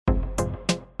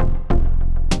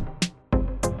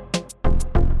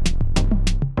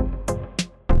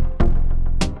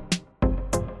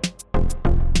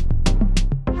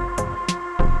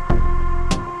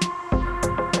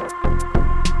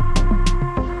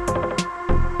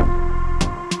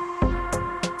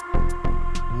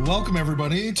Welcome,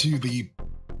 everybody, to the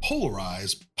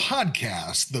Polarized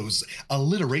podcast, those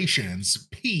alliterations,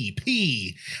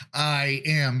 PP. I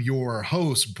am your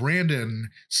host, Brandon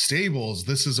Stables.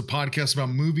 This is a podcast about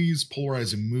movies,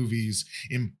 polarizing movies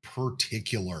in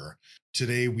particular.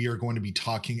 Today, we are going to be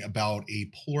talking about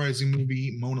a polarizing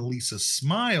movie, Mona Lisa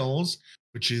Smiles,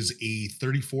 which is a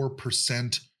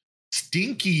 34%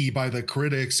 stinky by the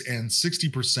critics and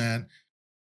 60%,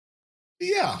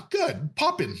 yeah, good,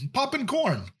 popping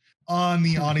corn on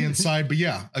the audience side. But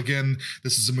yeah, again,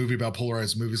 this is a movie about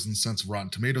polarized movies in the sense of Rotten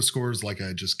Tomato scores, like I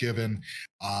had just given.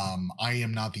 I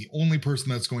am not the only person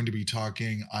that's going to be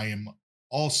talking. I am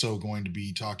also going to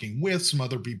be talking with some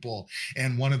other people,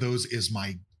 and one of those is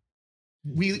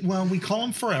we call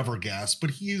him forever guest,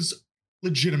 but he's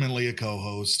legitimately a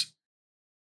co-host.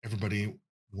 Everybody,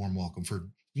 warm welcome for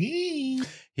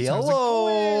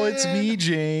Hello, it's me,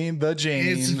 the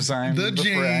James. I'm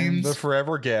the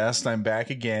forever guest. I'm back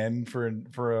again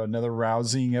for another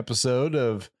rousing episode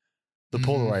of the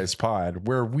Polarized Pod,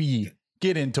 where we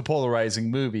get into polarizing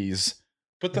movies.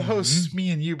 But the hosts,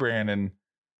 me and you, Brandon,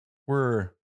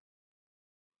 we're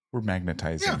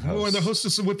magnetizing. Yeah, we're the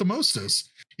hostess with the mostest,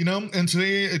 And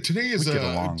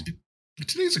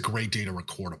today's a great day to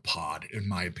record a pod, in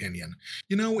my opinion.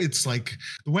 It's like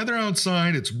the weather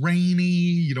outside, it's rainy.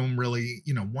 You don't really,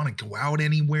 want to go out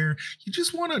anywhere. You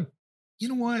just want to,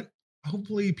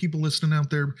 hopefully people listening out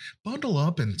there bundle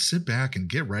up and sit back and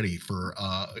get ready for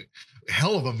a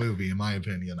hell of a movie, in my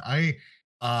opinion. I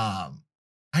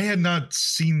had not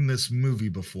seen this movie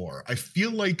before. I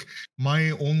feel like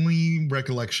my only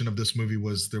recollection of this movie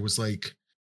was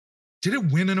did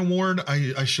it win an award?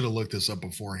 I should have looked this up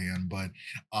beforehand, but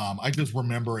I just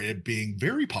remember it being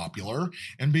very popular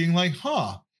and being like,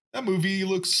 that movie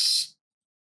looks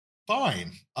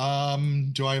fine.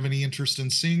 Do I have any interest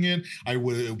in seeing it? It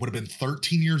would have been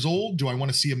 13 years old. Do I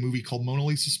want to see a movie called Mona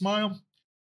Lisa Smile?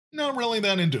 Not really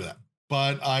that into that.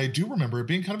 But I do remember it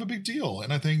being kind of a big deal.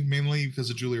 And I think mainly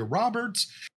because of Julia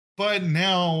Roberts. But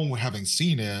now, having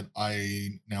seen it,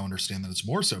 I now understand that it's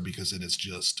more so because it is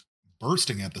just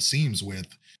bursting at the seams with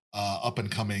up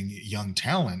and coming young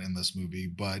talent in this movie.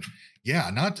 But yeah,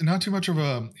 not too much of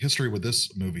a history with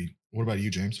this movie. What about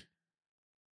you, James?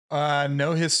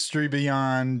 No history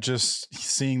beyond just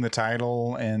seeing the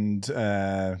title and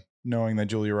knowing that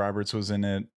Julia Roberts was in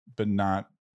it, but not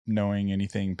knowing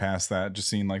anything past that. Just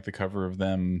seeing like the cover of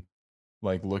them,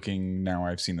 like looking, now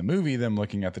I've seen the movie, them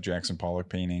looking at the Jackson Pollock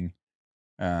painting,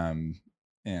 and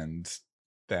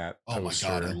that poster,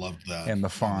 my God, I loved that, and the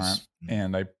font.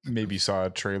 And I maybe saw a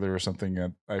trailer or something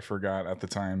that I forgot at the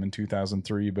time in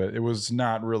 2003, but it was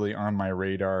not really on my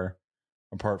radar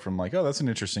apart from like, oh, that's an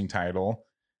interesting title.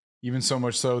 Even so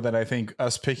much so that I think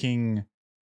us picking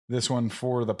this one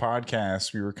for the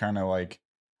podcast, we were kind of like,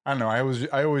 I don't know.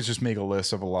 I always just make a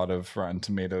list of a lot of Rotten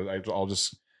Tomatoes. I'll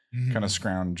just kind of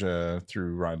scrounge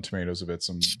through Rotten Tomatoes a bit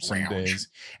some days.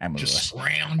 I just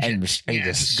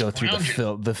go through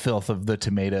the filth of the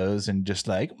tomatoes and just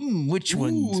like, which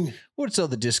one? What's all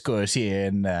the discourse here?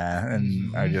 And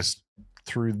I just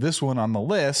threw this one on the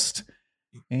list,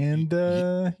 and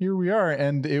here we are.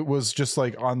 And it was just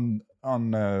like on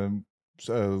a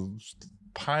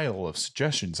pile of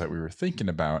suggestions that we were thinking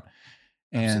about.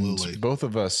 And both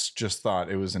of us just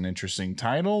thought it was an interesting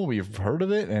title. We've heard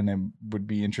of it, and it would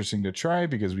be interesting to try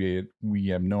because we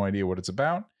have no idea what it's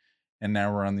about. And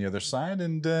now we're on the other side,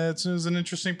 and it was an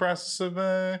interesting process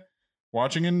of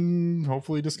watching and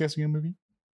hopefully discussing a movie.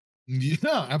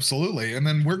 Yeah, absolutely. And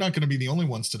then we're not going to be the only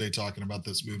ones today talking about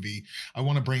this movie. I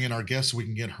want to bring in our guest so we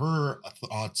can get her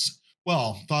thoughts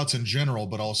in general,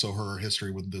 but also her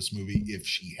history with this movie, if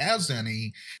she has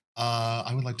any.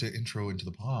 I would like to intro into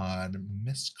the pod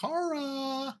Miss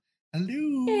Cara.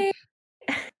 Hello. Hey.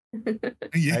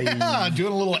 Yeah,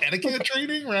 doing a little etiquette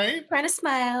training, right? Trying to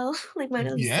smile like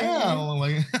Mona Lisa. Yeah,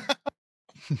 like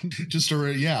just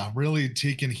really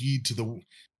taking heed to the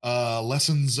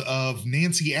lessons of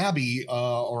Nancy Abbey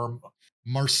or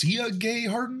Marcia Gay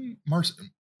Harden. I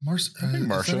think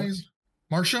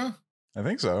Marcia. I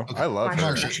think so. Okay. I love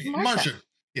her. Marcia.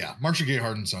 Yeah, Marcia Gay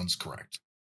Harden sounds correct.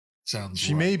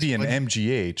 She may be an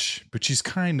MGH, but she's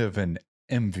kind of an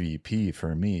MVP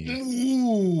for me.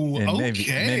 Ooh, in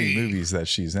many movies that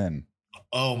she's in.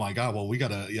 Oh my God. Well,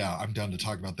 I'm down to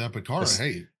talk about that. But Cara,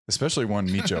 hey. Especially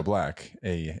one, Meet Joe Black,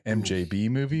 a MJB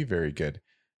movie. Very good.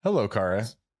 Hello, Cara.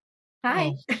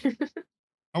 Hi.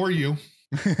 How are you?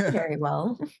 Very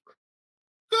well.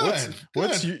 Good.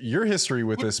 What's your history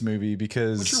with this movie?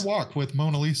 Because what's your walk with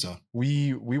Mona Lisa?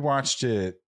 We watched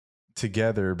it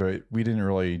together, but we didn't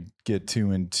really get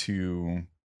too into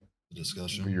the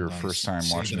discussion. Your first time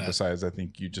watching it, besides, I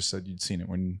think you just said you'd seen it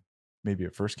when maybe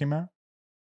it first came out.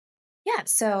 Yeah.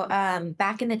 So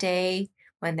back in the day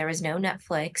when there was no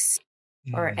Netflix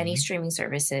or any streaming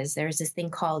services, there was this thing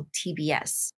called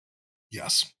TBS.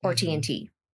 Yes. Or TNT.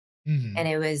 And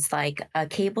it was like a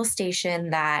cable station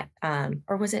that,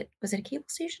 or was it a cable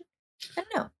station? I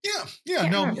don't know. Yeah,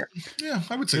 no, yeah,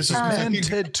 I would say so. Man,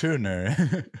 Ted Turner.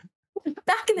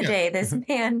 Back in the day, this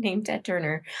man named Ted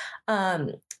Turner.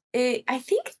 I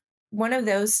think one of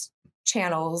those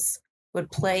channels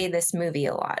would play this movie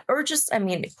a lot, or just,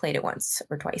 it played it once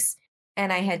or twice,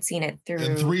 and I had seen it through.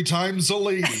 And 3 times a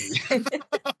lady.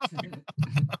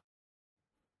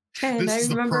 And I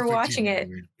remember watching it.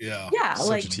 Yeah. Yeah,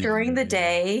 like during the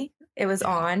day. It was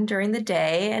on during the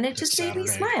day, and it just made me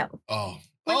smile. Oh.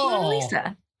 Like Mona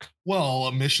Lisa. Well,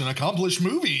 a mission accomplished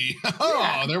movie.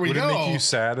 Oh, there we go. Would it make you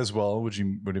sad as well? Would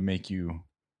it make you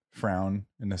frown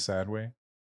in a sad way?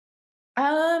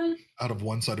 Out of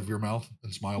one side of your mouth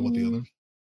and smile with the other?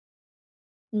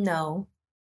 No.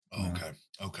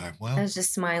 Okay. Well, I was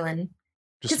just smiling.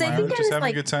 Just smiling, just having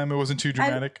a good time. It wasn't too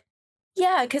dramatic.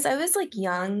 Yeah, because I was like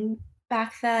young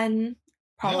back then,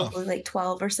 probably like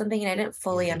 12 or something, and I didn't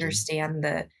fully understand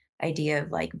the idea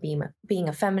of like being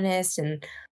a feminist and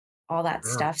all that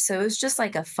stuff. So it was just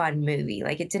like a fun movie.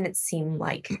 Like it didn't seem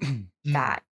like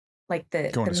that. Like the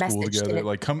going to school together,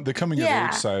 like the coming of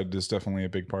age side is definitely a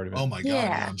big part of it. Oh my god,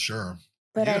 yeah, I'm sure.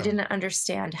 But I didn't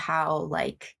understand how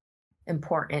like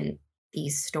important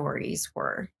these stories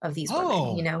were of these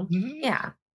women, you know? Yeah.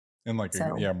 And like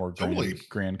more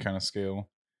grand kind of scale.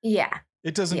 Yeah.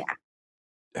 It doesn't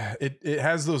it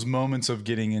has those moments of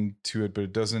getting into it, but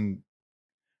it doesn't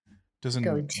it doesn't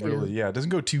go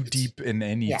too deep in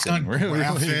anything. It's not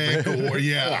graphic or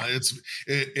it is.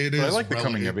 But I like the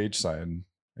coming of age side.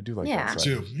 I do like that side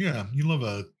too. Yeah, you love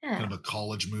a kind of a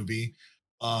college movie.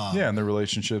 And the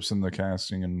relationships and the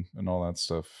casting and all that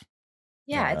stuff.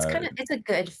 Yeah,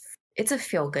 it's a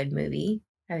feel good movie,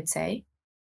 I would say.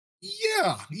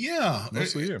 Yeah.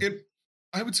 Mostly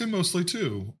I would say mostly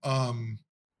too.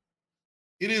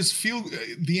 It is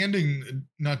the ending,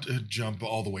 not to jump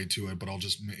all the way to it, but I'll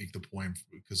just make the point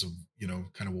because of,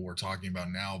 kind of what we're talking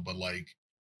about now, but like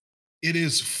it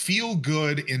is feel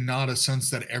good in not a sense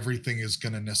that everything is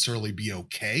going to necessarily be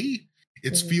okay.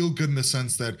 It's feel good in the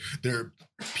sense that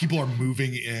people are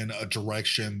moving in a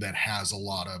direction that has a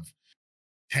lot of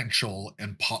potential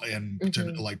and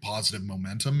like positive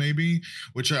momentum, maybe,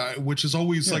 which is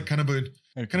always like kind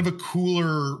of a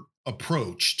cooler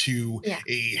approach to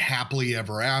a happily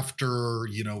ever after,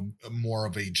 more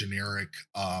of a generic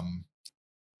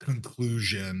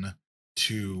conclusion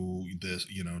to this,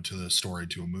 to the story,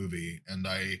 to a movie. And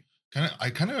I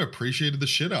kind of appreciated the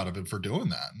shit out of it for doing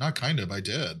that. Not kind of, I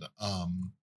did.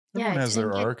 Everyone has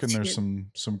their arc and there's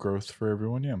some growth for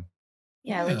everyone.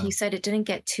 Yeah, like you said, it didn't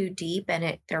get too deep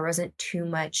and there wasn't too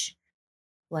much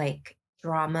like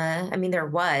drama. I mean, there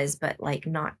was, but like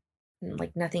not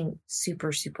like nothing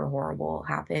super, super horrible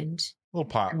happened. Little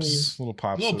pops. But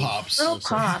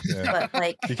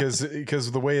like because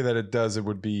the way that it does, it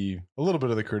would be a little bit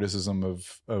of the criticism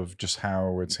of just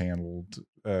how it's handled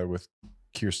with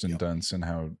Kirsten Dunst and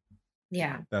how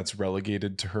that's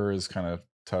relegated to her is kind of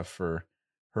tough for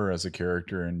her as a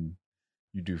character, and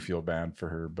you do feel bad for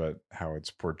her, but how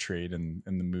it's portrayed in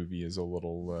the movie is a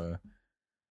little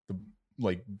the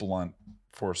like blunt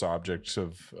force objects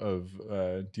of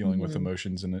dealing with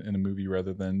emotions in a movie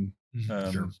rather than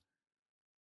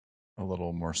a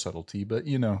little more subtlety. But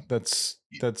that's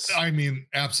I mean,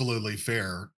 absolutely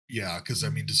fair. Yeah, because I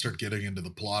mean, to start getting into the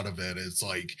plot of it, it's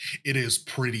like it is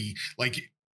pretty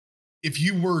like if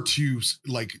you were to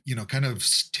like kind of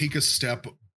take a step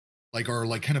like or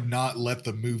like kind of not let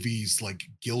the movie's like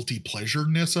guilty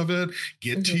pleasureness of it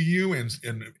get to you and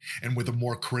with a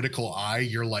more critical eye,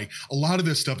 you're like a lot of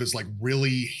this stuff is like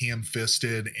really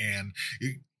ham-fisted and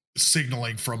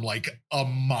signaling from like a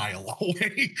mile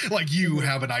away. Like you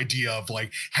have an idea of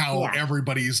like how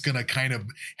everybody's gonna kind of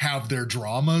have their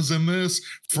dramas in this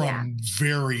from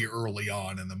very early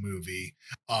on in the movie.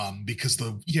 Because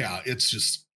it's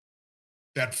just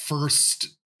that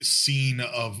first scene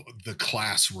of the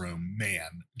classroom,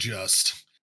 man, just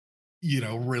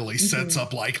really sets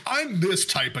up like I'm this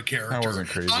type of character. I wasn't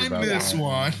crazy I'm about this that.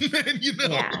 one.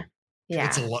 Yeah.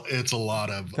 It's a lot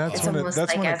of that's when it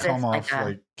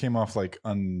came off like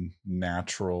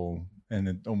unnatural, and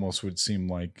it almost would seem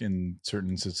like in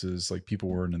certain instances like people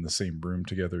weren't in the same room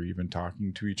together even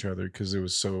talking to each other because it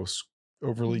was so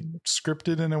overly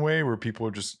scripted in a way where people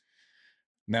were just,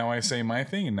 now I say my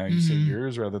thing and now you say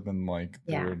yours, rather than like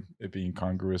it being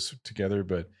congruous together.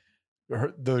 But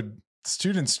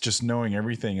students just knowing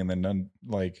everything and then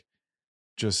like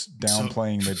just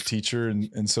downplaying the teacher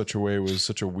in such a way was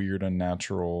such a weird,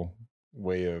 unnatural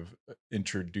way of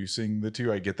introducing the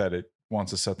two. I get that it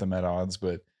wants to set them at odds,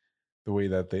 but the way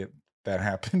that that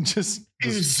happened just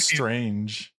was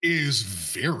strange. Is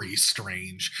very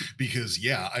strange because,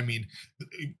 yeah, I mean,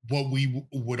 what we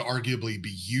would arguably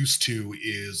be used to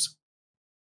is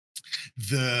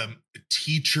the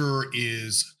teacher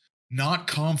is not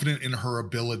confident in her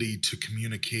ability to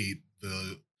communicate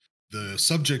the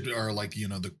subject or like, you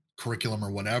know, the curriculum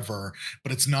or whatever,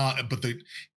 but it's not, but the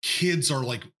kids are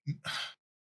like,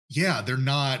 yeah, they're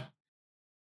not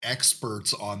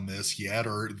experts on this yet,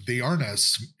 or they aren't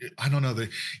as, I don't know,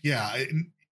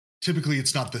 typically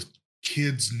it's not the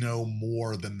kids know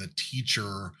more than the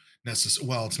teacher necessarily.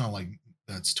 Well, it's not like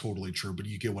that's totally true, but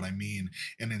you get what I mean.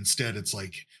 And instead it's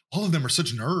like all of them are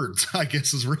such nerds, I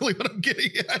guess is really what I'm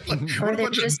getting at. Like, or they're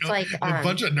just like a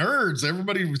bunch of nerds.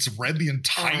 Everybody's read the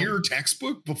entire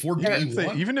textbook before day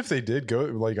one. Even if they did go,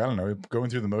 like, I don't know, going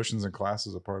through the motions in class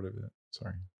is a part of it.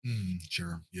 Sorry.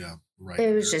 Sure. Yeah. Right.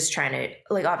 It was just trying to,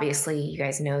 like, obviously you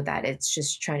guys know that it's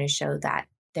just trying to show that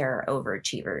they're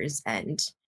overachievers and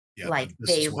like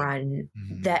they run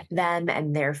them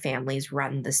and their families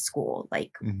run the school.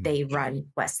 Like they run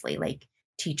Wesley, like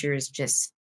teachers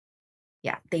just,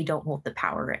 they don't hold the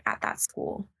power at that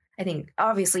school. I think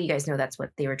obviously you guys know that's what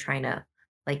they were trying to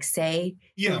like say.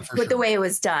 Yeah. But the way it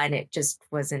was done, it just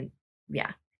wasn't.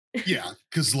 Yeah. Yeah.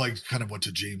 Cause like kind of what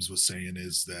James was saying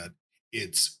is that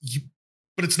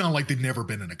but it's not like they've never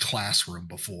been in a classroom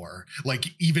before. Like,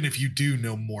 even if you do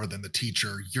know more than the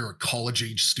teacher, you're a college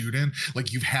age student.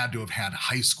 Like, you've had to have had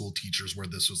high school teachers where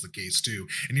this was the case too.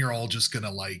 And you're all just going to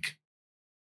like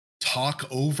talk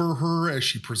over her as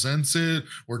she presents it,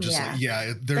 or just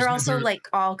they're also like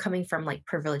all coming from like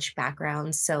privileged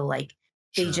backgrounds. So like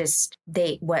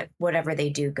whatever they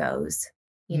do goes,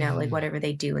 you know, like whatever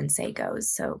they do and say goes.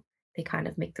 So they kind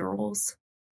of make the rules.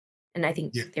 And I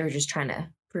think they were just trying to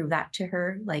prove that to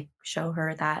her, like show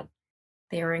her that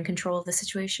they were in control of the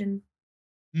situation.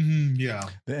 Yeah.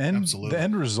 The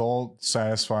end result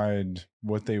satisfied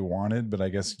what they wanted, but I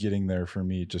guess getting there for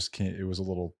me just can't, it was a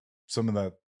little, some of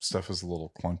that stuff is a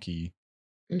little clunky,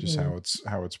 just how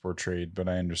it's portrayed. But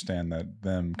I understand that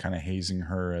them kind of hazing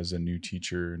her as a new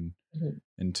teacher and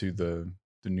into the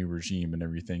new regime and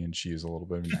everything. And she is a little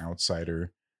bit of an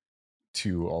outsider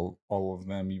to all of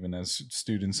them, even as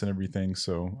students and everything.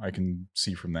 So I can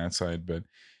see from that side, but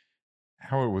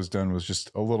how it was done was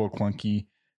just a little clunky.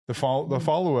 The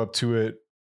follow up to it,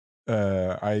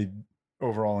 I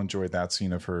overall enjoyed that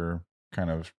scene of her kind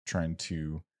of trying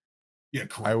to. Yeah,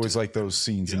 correct. I always like those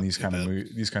scenes in these kind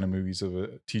of movies of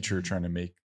a teacher trying to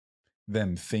make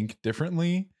them think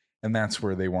differently. And that's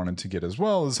where they wanted to get, as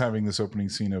well as having this opening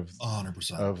scene of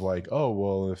 100% of like, oh,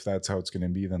 well, if that's how it's going to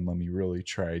be, then let me really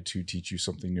try to teach you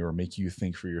something new or make you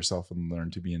think for yourself and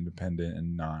learn to be independent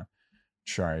and not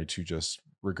try to just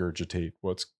regurgitate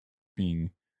what's being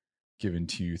given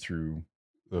to you through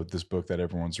this book that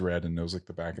everyone's read and knows like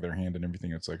the back of their hand and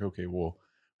everything. It's like, okay, well,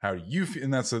 how do you feel?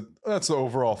 And that's the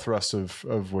overall thrust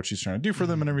of what she's trying to do for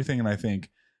them and everything. And I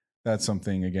think that's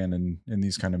something, again, in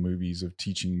these kind of movies of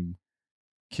teaching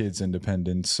kids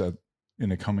independence in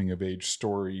a coming of age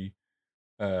story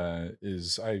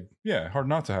is hard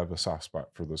not to have a soft spot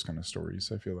for those kind of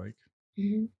stories, I feel like.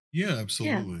 Yeah,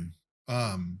 absolutely.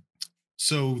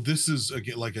 So this is,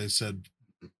 again, like I said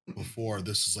before,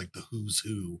 this is like the who's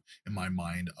who in my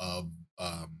mind of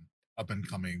up and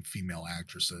coming female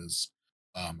actresses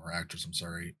or actors, I'm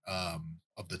sorry,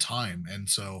 of the time. And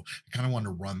so I kind of want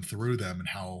to run through them and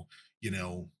how, you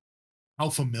know, how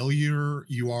familiar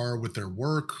you are with their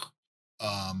work.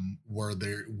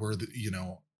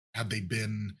 Have they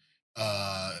been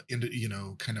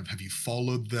kind of, have you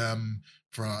followed them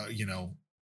from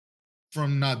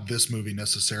not this movie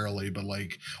necessarily, but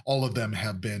like all of them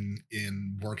have been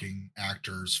in working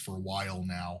actors for a while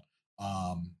now.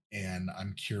 And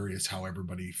I'm curious how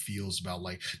everybody feels about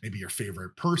like maybe your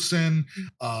favorite person,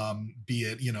 be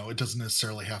it, it doesn't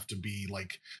necessarily have to be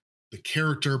like the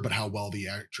character, but how well the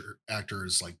actor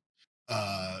is like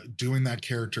doing that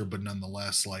character. But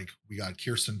nonetheless, like we got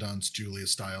Kirsten Dunst, Julia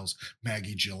Stiles,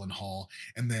 Maggie Gyllenhaal,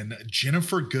 and then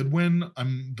Jennifer Goodwin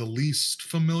I'm the least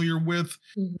familiar with,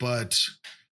 but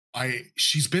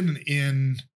she's been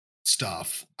in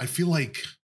stuff. I feel like,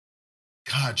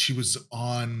 God, she was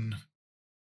on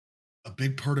a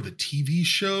big part of a TV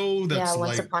show that's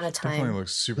Once like Upon a Time. Definitely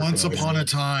looks super Once familiar. Upon a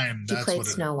Time. She That's played what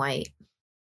Snow White.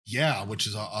 Yeah, which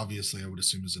is obviously I would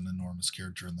assume is an enormous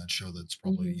character in that show. That's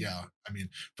probably Mhm. yeah. I mean,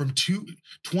 from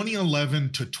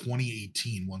 2011 to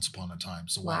 2018, Once Upon a Time.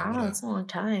 So wow, Wow, that's a long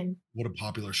time. what a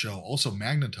popular show. Also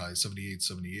magnetized 78,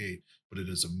 78, but it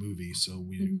is a movie, so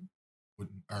we Mhm.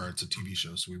 wouldn't, or it's a TV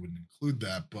show, so we wouldn't include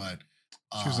that. But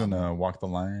She was in Walk the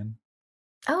Line.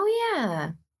 Oh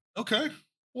yeah, okay.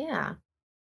 yeah.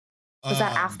 Was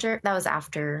that Um after? That was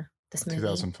after this movie.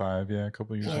 2005, yeah, a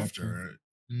couple years Yeah. after.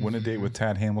 Win a Date with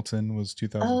Tad Hamilton was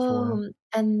 2004. Oh,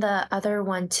 and the other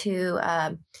one too.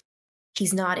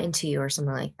 He's not into you or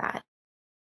something like that.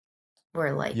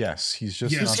 Where like yes, he's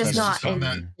just he's not just that not in,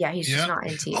 that. yeah, he's just Yeah. not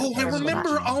into you. Oh, I or whatever.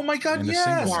 remember. Oh my god, In a yes,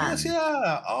 single yes, scene.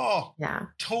 yeah. Oh, Yeah.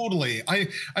 totally. I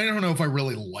don't know if I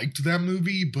really liked that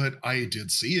movie, but I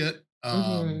did see it.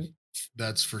 Mhm.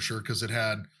 That's for sure because it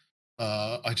had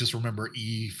I just remember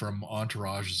E from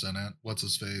Entourage is in it. What's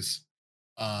his face?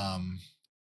 Um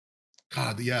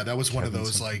God, yeah, that was one of Kevin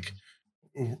those something. like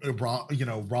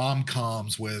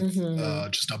rom-coms with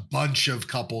Mhm. just a bunch of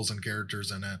couples and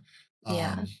characters in it.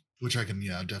 Yeah. Which I can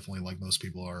definitely, like most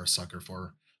people, are a sucker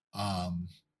for. Um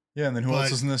Yeah, and then who else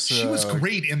but is in this? she was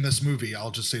great in this movie. I'll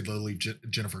just say Lily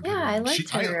Jennifer Yeah, I Goodwin.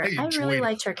 liked I her. I really enjoyed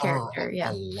liked her her character. a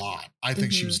Yeah. lot. I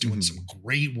think she was Mhm. doing some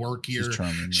great work She's here.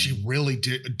 charming. She Yeah. really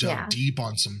dug Yeah. deep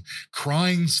on some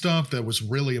crying stuff that was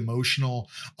really emotional.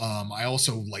 I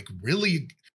also like really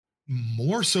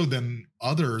more so than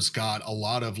others got a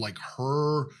lot of like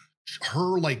her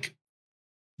like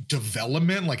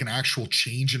development, like an actual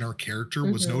change in her character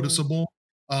was Mhm. noticeable.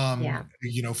 Yeah.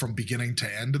 From beginning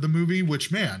to end of the movie,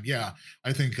 which man,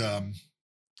 I think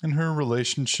And her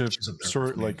relationship, she's up there sort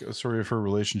for me. like a story of her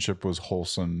relationship was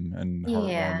wholesome and Yeah.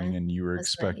 heartwarming, and you were That's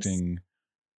nice. expecting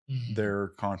Mhm. their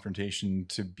confrontation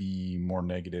to be more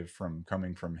negative from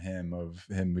coming from him, of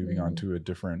him moving on Mhm. to a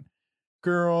different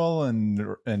girl and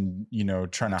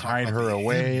trying to Talk hide about her the him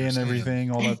away you're and saying.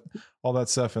 everything, all that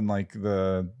stuff, and like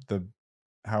the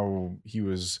how he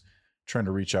was trying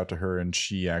to reach out to her and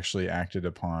she actually acted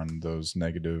upon those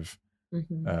negative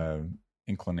Mhm. uh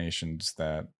inclinations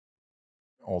that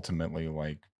ultimately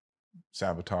like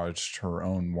sabotaged her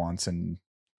own wants and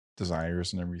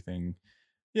desires and everything.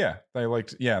 Yeah, I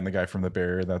liked. Yeah, and the guy from the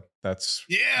bear. That's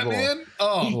Yeah, little man.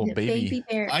 Oh, little baby Baby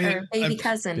bear I or baby I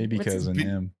cousin. baby What's his cousin. bi-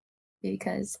 Him. baby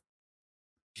cuz?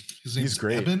 his He's name's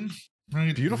great. Eben, right?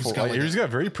 He's Beautiful. got Like like a he's got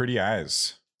very pretty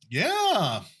eyes,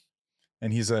 yeah.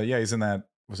 and he's in that,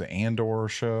 was it Andor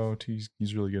show? He's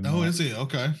really good in Oh, that. is he?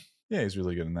 Okay. Yeah, he's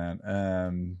really good in that.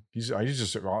 He's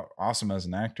just awesome as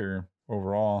an actor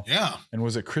overall. Yeah. And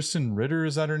was it Kristen Ritter?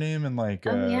 Is that her name? And like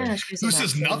Oh yeah, she was in Who that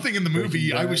says too. nothing in the Breaking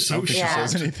movie? I Bad. was I so don't think she Yeah.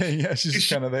 says shocked. anything. Yeah, she's just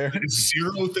kind of there.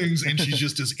 Zero things, and she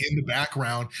just is in the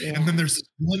background. And then Yeah. there's this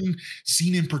one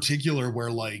scene in particular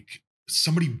where like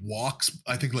somebody walks,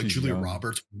 I think like She's Julia young.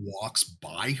 Roberts walks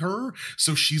by her,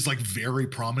 so she's like very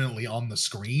prominently on the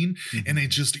screen, and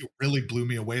Mhm. it really blew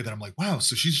me away that I'm like, wow,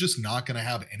 so she's just not going to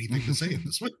have anything to say in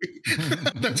this movie.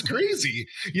 That's crazy,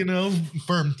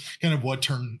 for kind of what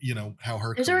turn, how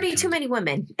her There's career already too turned. many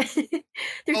women.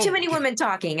 There's Oh too many yeah. women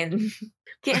talking and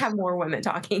can't have more women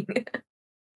talking.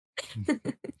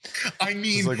 I This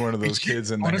mean, is like one of those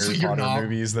kids in the honestly, Harry you're Potter not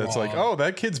movies that's like, wrong. oh,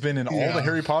 that kid's been in all the Yeah.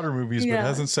 Harry Potter movies, but Yeah.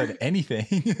 hasn't said anything.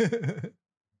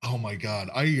 Oh my God.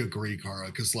 I agree, Kara.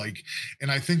 Because, like,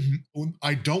 and I think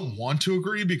I don't want to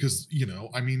agree because,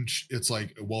 I mean, it's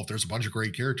like, well, if there's a bunch of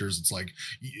great characters, it's like,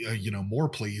 more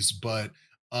please. But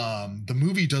the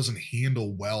movie doesn't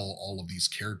handle well all of these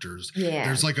characters. Yeah.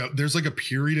 There's like a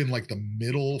period in like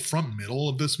the front middle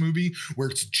of this movie where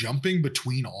it's jumping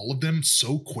between all of them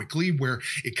so quickly where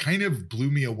it kind of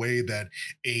blew me away that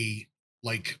a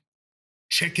like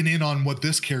checking in on what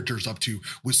this character's up to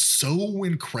was so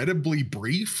incredibly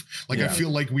brief. Like, I Yeah, feel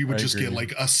like we would I just get agree.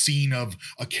 like a scene of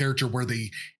a character where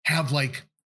they have like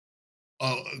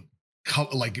a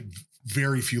like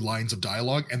very few lines of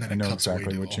dialogue, and then I it know cuts away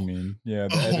exactly to what you mean. Yeah, a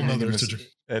the whole editing nother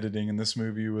editing in this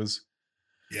movie was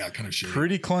kind of shitty.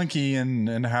 pretty clunky,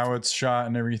 and how it's shot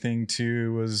and everything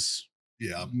too was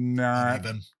Yeah, not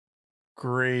uneven.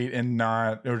 great, and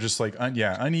not, or just like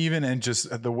uneven, and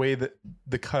just the way that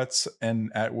the cuts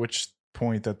and at which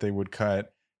point that they would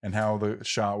cut and how the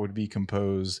shot would be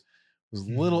composed was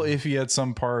a little iffy at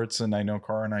some parts. And I know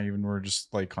Cara and I even were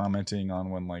just like commenting on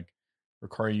when like, or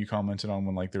Cara, you commented on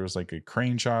when like there was like a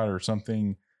crane shot or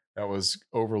something that was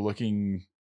overlooking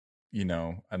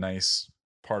a nice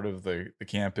part of the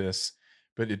campus,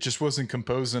 but it just wasn't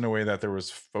composed in a way that there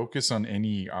was focus on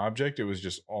any object. It was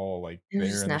just all like It was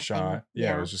there just in the nothing. shot.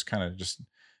 Yeah, it was just kind of just,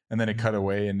 and then it cut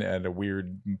away and at a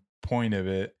weird point of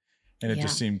it, and it Yeah.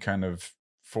 just seemed kind of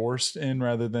forced in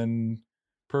rather than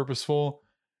purposeful.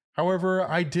 However,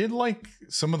 I did like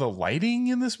some of the lighting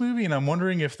in this movie, and I'm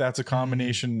wondering if that's a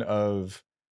combination of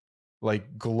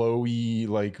like glowy,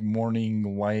 like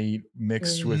morning light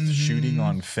mixed with shooting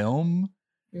on film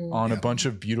on a bunch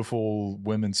of beautiful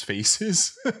women's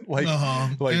faces. like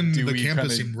and the campus kinda,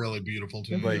 seemed really beautiful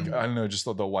too. Like, I don't know, just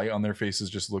the light on their faces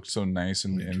just looked so nice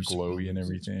and glowy and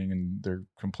everything, and their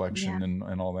complexion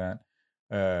and all that.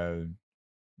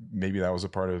 Maybe that was a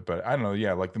part of it, but I don't know.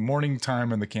 Yeah, like the morning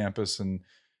time on the campus, and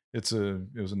it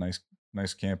was a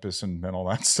nice campus and all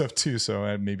that stuff too.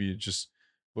 So maybe it just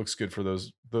looks good for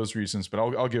those reasons. But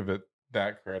I'll give it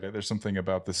that credit. There's something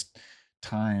about this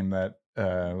time that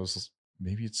was,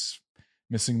 maybe it's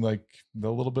missing like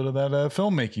the little bit of that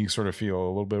filmmaking sort of feel, a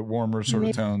little bit warmer sort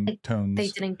of tones. They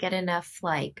didn't get enough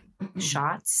like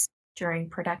shots during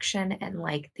production, and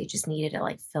like they just needed to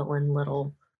like fill in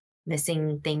little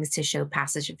missing things to show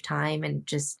passage of time, and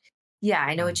just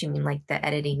I know what you mean. Like the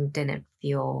editing didn't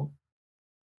feel,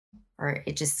 or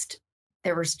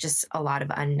there was just a lot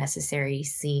of unnecessary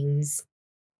scenes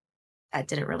that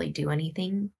didn't really do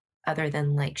anything other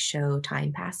than like show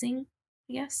time passing,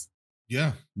 I guess.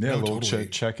 Yeah. A little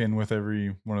check in with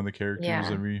every one of the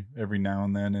characters every now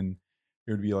and then, and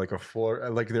it would be like a floor.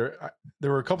 Like there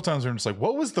were a couple times where I'm just like,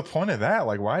 what was the point of that?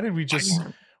 Like, why did we just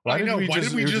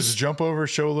just jump over,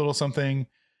 show a little something,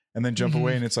 and then jump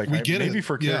away? And it's like maybe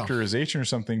for characterization or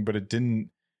something, but it didn't.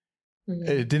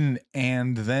 It didn't,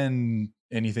 and then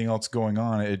anything else going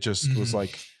on. It just was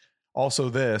like also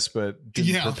this, but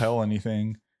didn't propel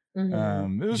anything.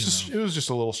 It was just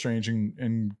a little strange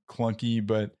and clunky,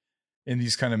 but in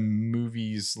these kind of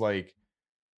movies, like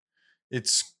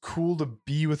it's cool to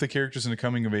be with the characters in a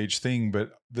coming of age thing,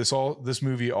 but this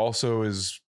movie also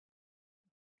is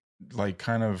like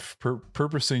kind of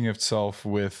purposing itself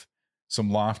with some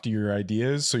loftier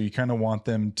ideas, so you kind of want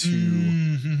them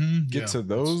to get to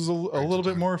those a little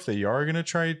bit more if they are going to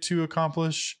try to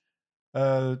accomplish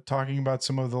talking about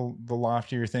some of the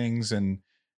loftier things, and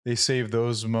they save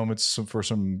those moments for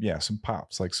some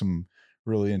pops, like some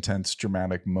really intense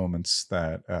dramatic moments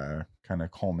that kind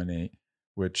of culminate,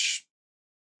 which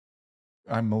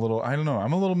I'm a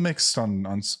little mixed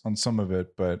on some of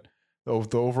it, but the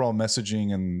overall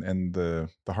messaging and the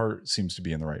heart seems to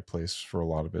be in the right place for a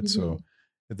lot of it. So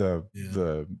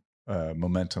the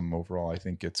momentum overall, I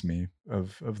think, gets me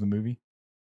of the movie.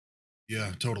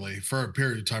 Yeah, totally. For a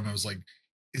period of time, I was like,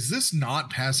 is this not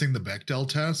passing the Bechdel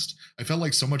test? I felt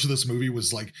like so much of this movie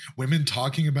was like women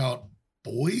talking about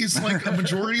boys like a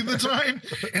majority of the time.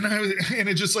 And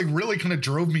it just like really kind of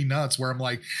drove me nuts, where I'm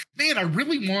like, man, I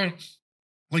really want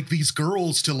like these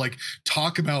girls to like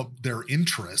talk about their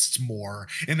interests more,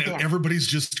 and everybody's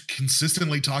just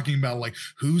consistently talking about like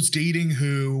who's dating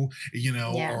who,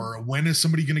 or when is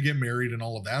somebody going to get married and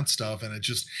all of that stuff. And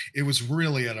it was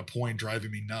really at a point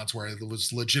driving me nuts, where it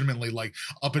was legitimately like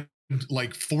up at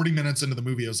like 40 minutes into the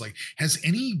movie, I was like, has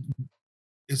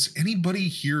anybody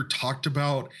here talked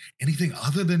about anything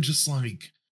other than just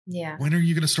like, when are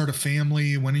you going to start a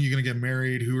family? When are you going to get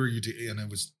married? Who are you and it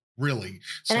was really,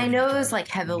 and I know it was like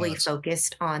heavily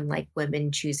focused on like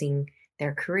women choosing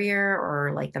their career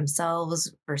or like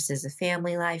themselves versus a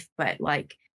family life, but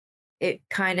like it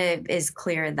kind of is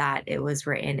clear that it was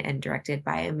written and directed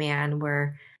by a man,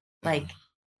 where like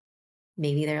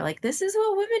maybe they're like, this is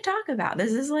what women talk about.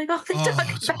 This is like all they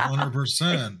talk it's about.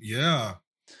 100%. Yeah.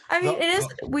 I mean,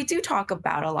 we do talk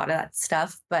about a lot of that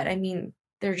stuff, but I mean,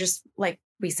 they're just like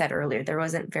we said earlier, there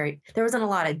wasn't a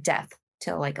lot of depth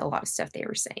to like a lot of stuff they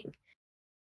were saying.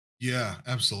 Yeah,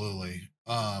 absolutely.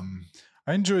 I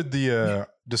enjoyed the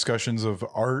discussions of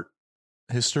art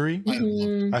history.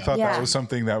 I thought that was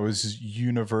something that was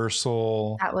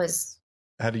universal.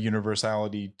 Had a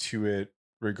universality to it,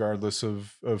 regardless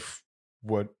of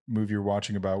what movie you're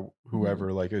watching about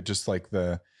whoever. Like it just like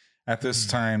at this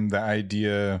time, the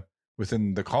idea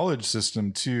within the college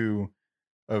system too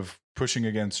of pushing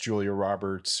against Julia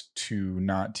Roberts to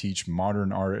not teach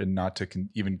modern art and not to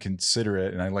even consider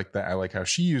it. And I like that. I like how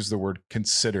she used the word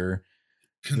consider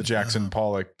the Jackson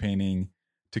Pollock painting,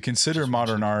 to consider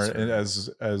modern art as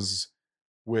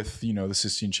with, the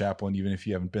Sistine Chapel. And even if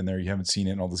you haven't been there, you haven't seen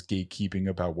it, and all this gatekeeping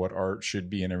about what art should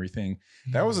be and everything.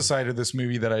 That was a side of this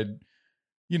movie that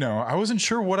I wasn't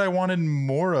sure what I wanted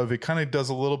more of. It kind of does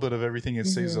a little bit of everything it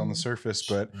says on the surface,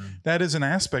 but that is an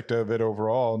aspect of it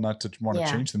overall, not to want to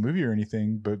change the movie or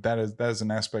anything, but that is an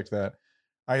aspect that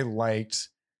I liked.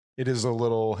 It is a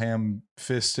little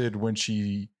ham-fisted when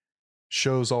she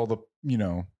shows all the,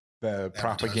 the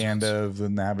propaganda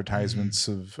and the advertisements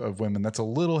of women. That's a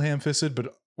little ham-fisted,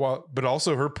 but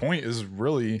also her point is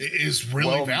really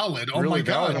valid. Oh really my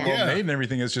God. Well made, and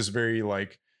everything is just very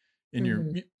like in your,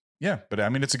 yeah, but I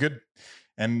mean, it's a good,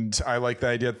 and I like the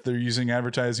idea that they're using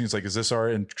advertising. It's like, is this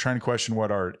art? And trying to question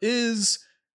what art is.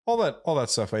 All that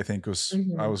stuff. I think was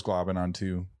I was globbing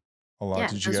onto a lot. Yeah,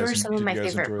 Did you those guys? were some of Did my you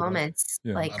guys favorite enjoy moments, that?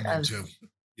 Yeah, like mine too.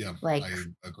 Yeah, like I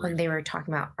agree. when they were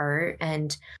talking about art,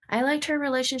 and I liked her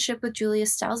relationship with Julia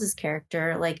Stiles'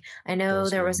 character. Like, I know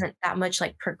there wasn't that much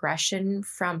like progression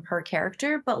from her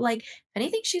character, but like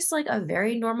anything, she's like a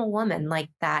very normal woman, like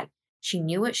that. She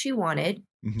knew what she wanted.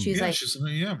 She's Yeah, like, she's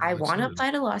I want to excited.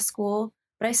 apply to law school,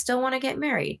 but I still want to get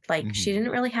married. Like, she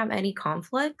didn't really have any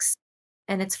conflicts,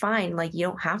 and it's fine. Like, you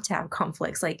don't have to have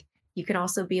conflicts. Like, you can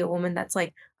also be a woman that's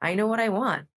like, I know what I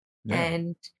want. Yeah.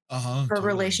 And her Totally.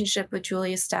 relationship with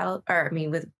Julia Stiles, or I mean,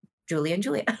 with Julia and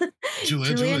Julia,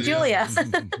 Julia and Julia,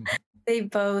 they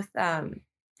both, I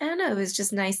don't know, it was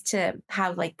just nice to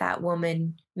have like that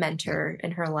woman mentor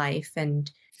in her life. And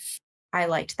I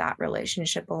liked that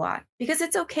relationship a lot, because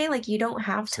it's okay. Like, you don't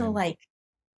have to like,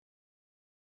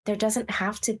 there doesn't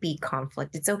have to be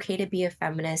conflict. It's okay to be a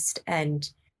feminist and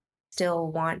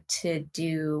still want to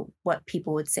do what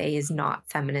people would say is not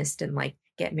feminist, and like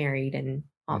get married and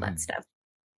all that stuff.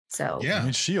 So yeah, I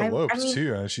mean, she elopes I mean,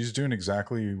 too. She's doing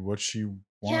exactly what she wants.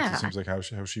 Yeah. It seems like how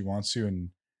she wants to, and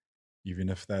even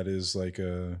if that is like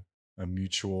a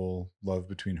mutual love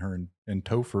between her and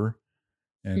Topher,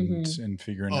 and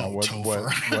figuring out what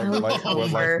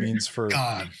life means for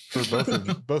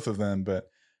both of them. But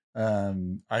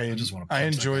I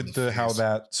enjoyed how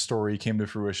that story came to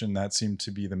fruition. That seemed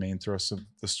to be the main thrust of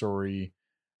the story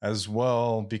as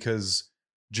well, because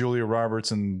Julia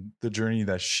Roberts and the journey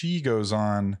that she goes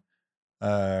on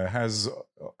has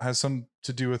some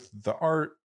to do with the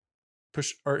art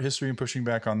history and pushing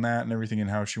back on that and everything, and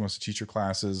how she wants to teach her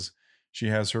classes. She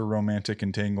has her romantic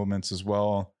entanglements as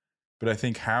well. But I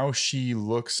think how she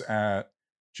looks at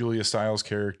Julia Stiles'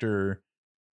 character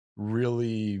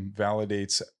really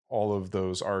validates all of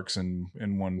those arcs in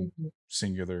one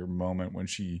singular moment, when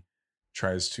she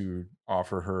tries to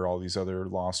offer her all these other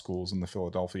law schools in the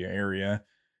Philadelphia area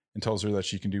and tells her that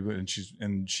she can do it.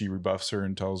 And she rebuffs her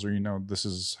and tells her, this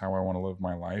is how I want to live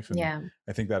my life. And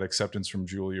I think that acceptance from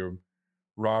Julia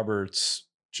Roberts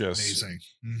just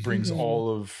brings all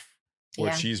of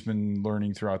what she's been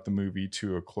learning throughout the movie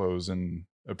to a close in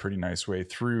a pretty nice way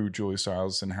through Julia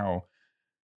Stiles, and how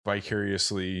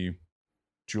vicariously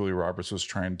Julia Roberts was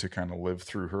trying to kind of live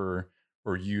through her,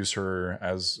 or use her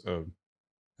as a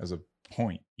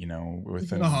point,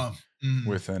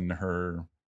 within her,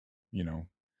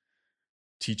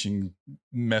 teaching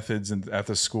methods and at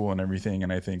the school and everything.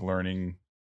 And I think learning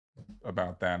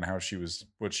about that and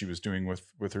what she was doing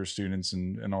with her students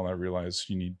and all that, realized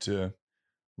you need to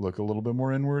look a little bit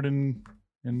more inward and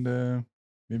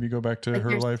maybe go back to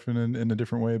her life in a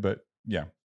different way. But yeah,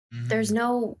 there's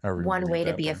no one way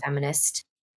to be a feminist,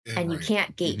 and you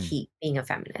can't gatekeep being a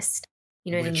feminist.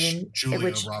 You know what I mean?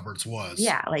 Julia Roberts was.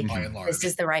 Yeah, like this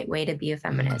is the right way to be a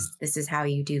feminist. This is how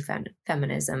you do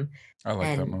feminism. I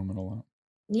like that moment a lot.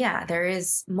 Yeah, there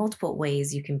is multiple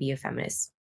ways you can be a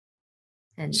feminist.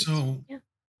 And so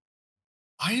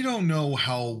I don't know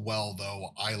how well,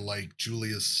 though, I like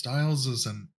Julia Stiles as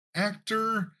an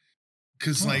actor,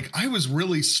 because I was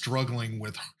really struggling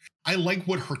with her. I like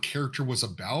what her character was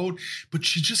about, but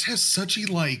she just has such a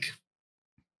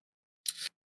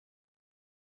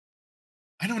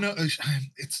I don't know.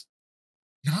 It's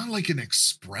not like an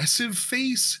expressive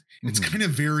face. It's kind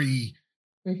of very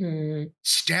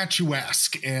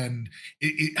statuesque, and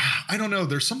I don't know.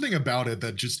 There's something about it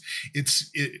that just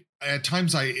at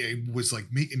times I was like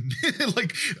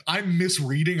like I'm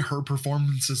misreading her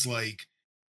performances. Like,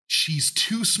 she's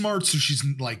too smart, so she's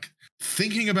like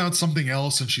thinking about something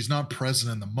else and she's not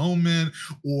present in the moment,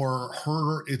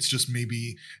 or it's just,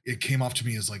 maybe it came off to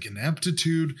me as like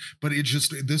ineptitude. But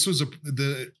this was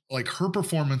her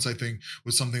performance, I think,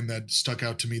 was something that stuck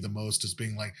out to me the most, as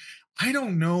being like, I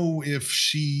don't know if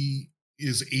she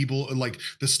is able, like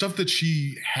the stuff that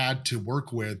she had to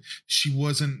work with, she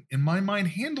wasn't, in my mind,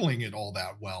 handling it all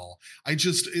that well.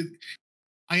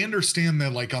 I understand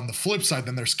that, like, on the flip side,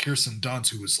 then there's Kirsten Dunst,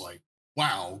 who was like,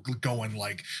 wow, going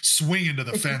like swinging to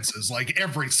the fences, like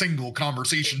every single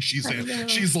conversation she's in.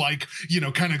 She's like,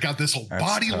 kind of got this whole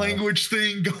body language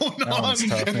thing going on.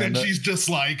 And then she's just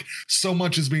like, so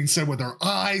much is being said with her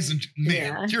eyes. And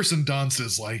man, Kirsten Dunst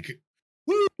is like,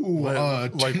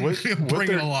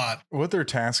 bringing a lot. What they're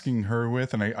tasking her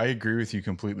with, and I agree with you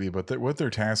completely, but what they're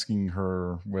tasking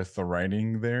her with, the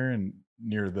writing there, and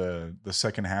near the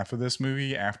second half of this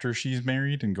movie, after she's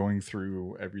married and going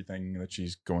through everything that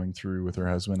she's going through with her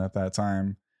husband at that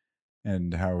time,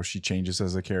 and how she changes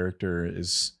as a character,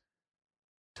 is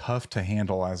tough to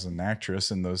handle as an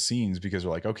actress in those scenes, because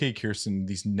we're like, okay, Kirsten,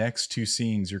 these next 2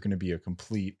 scenes, you're going to be a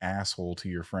complete asshole to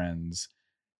your friends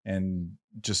and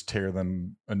just tear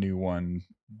them a new one.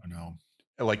 I know.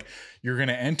 Like, you're going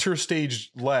to enter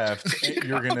stage left,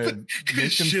 you're going to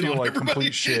make them feel like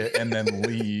complete shit, and then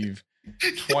leave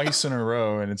twice in a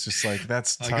row. And it's just like,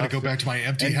 that's tough. I got to go back to my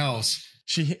empty house.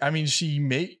 She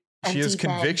has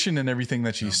conviction in everything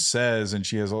that she says, and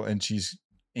she's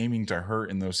aiming to hurt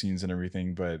in those scenes and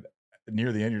everything. But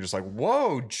near the end, you're just like,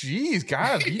 whoa, geez,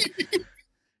 God.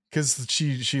 Because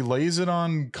she lays it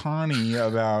on Connie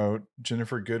about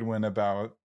Jennifer Goodwin,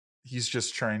 about he's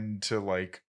just trying to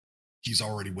like, he's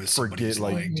already with somebody who's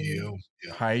lying to you,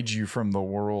 hide you from the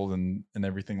world and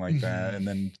everything like that. And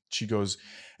then she goes,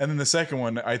 and then the second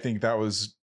one, I think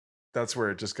that's where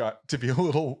it just got to be a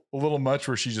little much,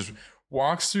 where she just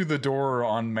walks through the door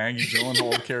on Maggie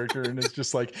Gyllenhaal's character, and it's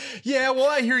just like, yeah, well,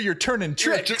 I hear you're turning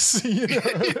tricks. You know?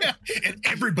 And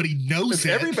everybody knows it.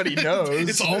 Everybody knows.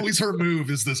 It's always her move,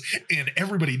 is this, and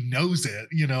everybody knows it.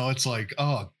 You know, it's like,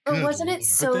 oh, but wasn't it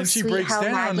so then she sweet breaks how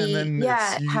down, Maggie, and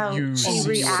then how she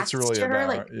reacts really to her? About.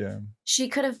 Like, she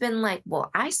could have been like, well,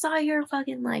 I saw your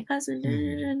fucking like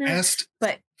husband. Best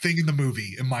but thing in the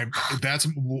movie, and that's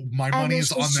my money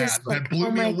is on that. Like, that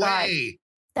blew me away. God.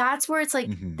 That's where it's like,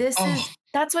 that's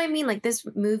what I mean. Like, this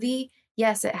movie,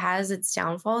 yes, it has its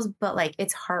downfalls, but like,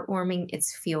 it's heartwarming.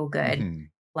 It's feel good.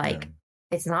 Like,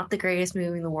 it's not the greatest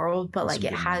movie in the world, but like,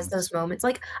 it has those moments.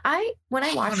 Like, when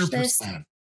I watched 100%. This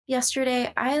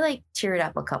yesterday, I like teared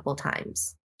up a couple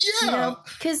times. Yeah. You know?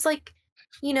 Cause like,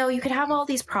 you know, you could have all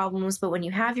these problems, but when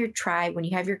you have your tribe, when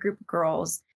you have your group of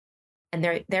girls and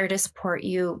they're there to support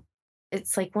you,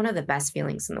 it's like one of the best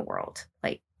feelings in the world.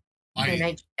 Like,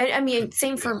 I mean,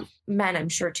 same for men, I'm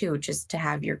sure too, just to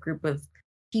have your group of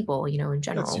people, you know, in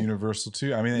general. That's universal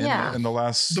too. I mean, in the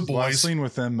last scene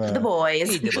with them, the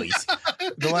boys,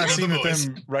 the last scene with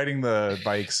them riding the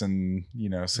bikes and, you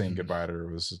know, saying goodbye to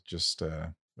her was just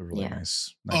a really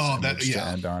nice image to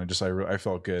end on. I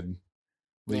felt good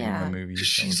leaving the movie.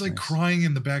 She's like crying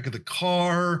in the back of the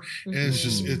car. And it's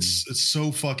just, it's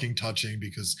so fucking touching,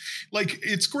 because like,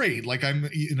 it's great. Like, I'm,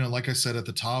 you know, like I said at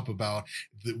the top about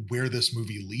where this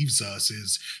movie leaves us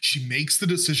is she makes the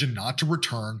decision not to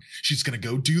return. She's going to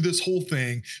go do this whole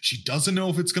thing. She doesn't know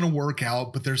if it's going to work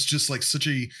out, but there's just like such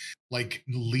a like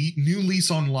new lease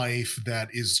on life that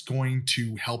is going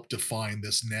to help define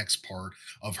this next part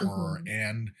of her.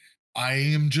 And I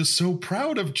am just so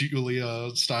proud of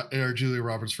Julia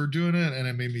Roberts for doing it, and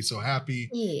it made me so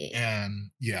happy. And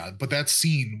but that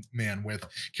scene, man, with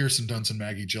Kirsten Dunst and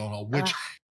Maggie Gyllenhaal, which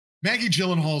Maggie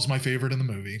Gyllenhaal is my favorite in the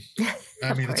movie.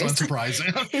 I mean, it's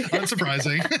unsurprising.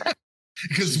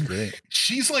 Because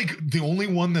she's like the only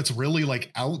one that's really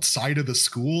like outside of the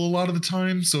school a lot of the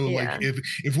time. So like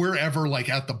if we're ever like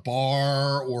at the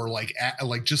bar or like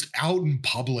just out in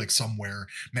public somewhere,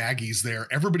 Maggie's there.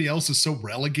 Everybody else is so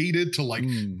relegated to like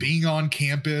being on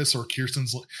campus, or Kirsten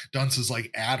Dunst is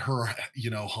like at her, you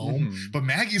know, home. But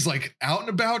Maggie's like out and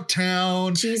about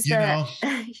town. She's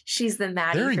she's the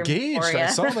Maggie. They're engaged. I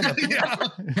saw them.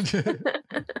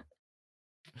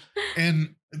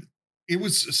 And it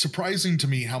was surprising to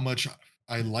me how much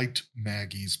I liked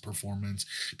Maggie's performance,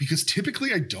 because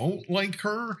typically I don't like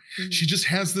her. She just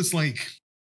has this like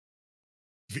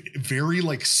very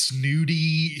like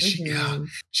snooty.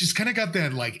 She's kind of got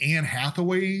that like Anne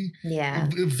Hathaway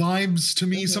vibes to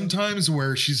me sometimes,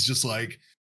 where she's just like,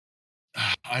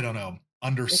 I don't know,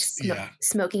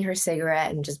 smoking her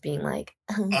cigarette and just being like,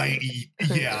 I'm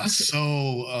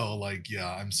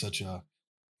such a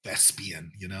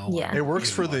thespian, you know. It works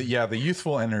for the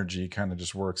youthful energy kind of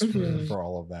just works for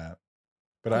all of that.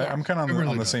 But I'm kind of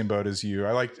on the same boat as you.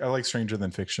 I like Stranger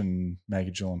Than Fiction, Maggie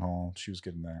Gyllenhaal. She was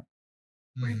good in that.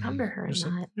 I remember her in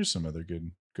that. There's some other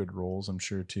good roles, I'm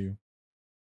sure too.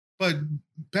 But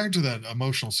back to that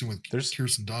emotional scene with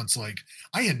Kirsten Dunst, like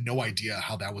I had no idea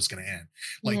how that was going to end.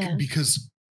 Like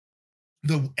because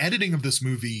the editing of this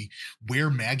movie, where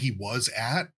Maggie was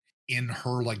at in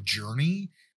her like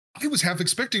journey, I was half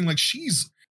expecting like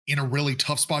she's in a really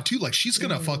tough spot too. Like she's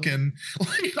gonna fucking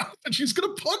like she's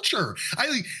gonna punch her. I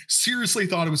like, seriously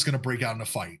thought it was gonna break out in a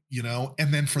fight, you know.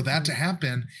 And then for that to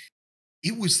happen,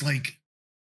 it was like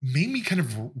made me kind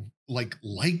of like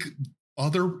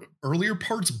other earlier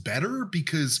parts better,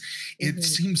 because it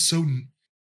seems so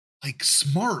like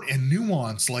smart and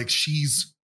nuanced. Like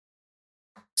she's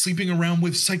sleeping around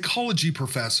with psychology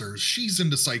professors. She's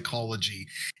into psychology.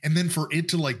 And then for it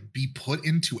to like be put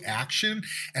into action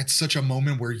at such a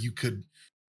moment where you could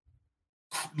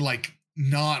like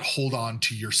not hold on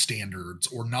to your standards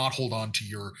or not hold on to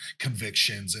your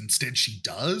convictions. Instead, she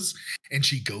does, and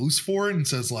she goes for it and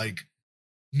says like,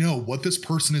 no, what this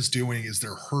person is doing is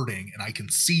they're hurting, and I can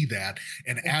see that.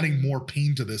 And adding more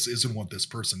pain to this isn't what this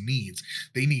person needs.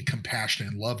 They need compassion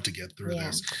and love to get through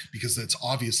this, because that's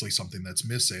obviously something that's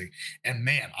missing. And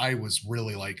man, I was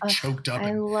really like choked up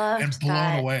and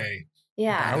blown away.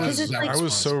 Yeah, I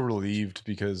was so relieved,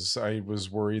 because I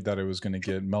was worried that it was going to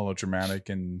get melodramatic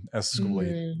and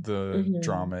escalate the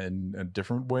drama in a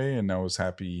different way, and I was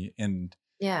happy and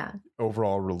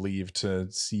overall relieved to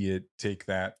see it take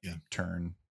that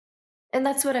turn. And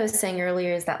that's what I was saying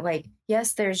earlier, is that like,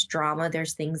 yes, there's drama,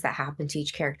 there's things that happen to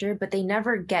each character, but they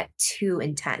never get too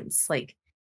intense. Like,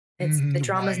 it's the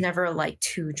drama's never like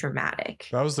too dramatic.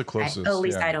 That was the closest. At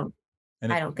least I don't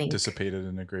think dissipated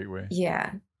in a great way.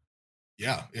 Yeah.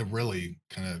 Yeah, it really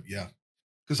kind of,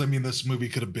 because I mean, this movie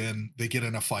could have been, they get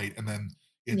in a fight and then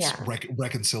it's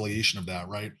reconciliation of that,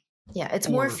 right? Yeah, it's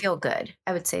more feel good.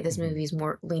 I would say this movie is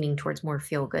more leaning towards more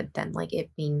feel good than like it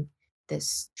being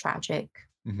this tragic,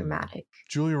 dramatic.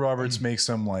 Julia Roberts makes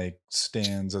some like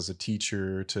stands as a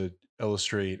teacher to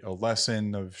illustrate a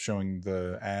lesson of showing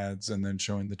the ads and then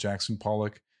showing the Jackson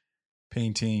Pollock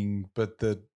painting, but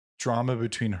the drama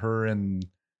between her and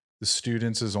the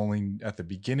students is only at the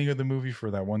beginning of the movie for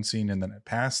that one scene, and then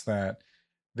past that,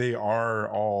 they are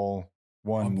all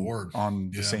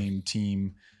on the same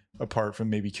team, apart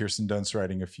from maybe Kirsten Dunst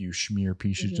writing a few schmear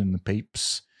pieces in the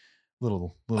papers,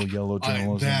 little yellow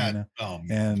journalism.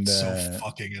 And so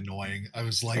fucking annoying. I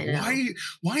was like,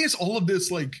 why is all of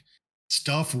this like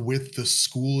stuff with the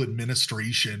school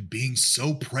administration being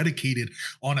so predicated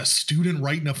on a student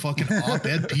writing a fucking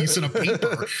op-ed piece in a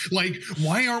paper? Like,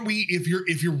 why aren't we, if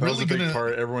you're really gonna, big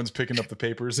part, everyone's picking up the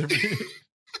papers every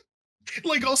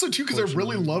like, also too, because I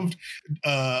really loved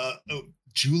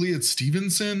Juliet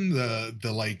Stevenson,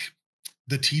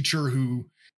 the teacher who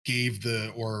gave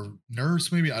or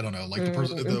nurse, maybe, I don't know, like the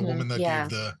person, the woman that gave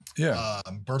the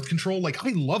birth control. Like, I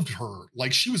loved her.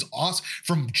 Like, she was awesome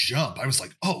from jump. I was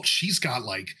like, oh, she's got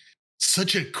like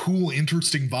such a cool,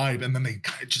 interesting vibe. And then they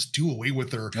kind of just do away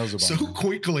with her so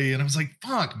quickly. And I was like,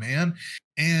 fuck, man.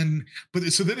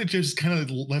 So then it just kind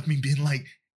of left me being like,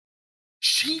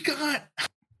 she got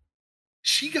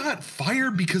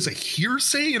fired because of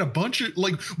hearsay and a bunch of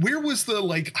like, where was the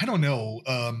like, I don't know,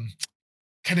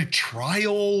 kind of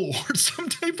trial or some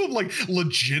type of like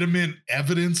legitimate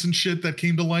evidence and shit that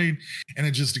came to light. And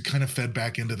it kind of fed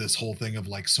back into this whole thing of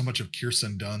like so much of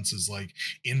Kirsten Dunst's like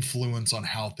influence on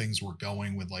how things were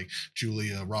going with like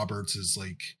Julia Roberts'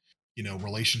 like, you know,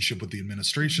 relationship with the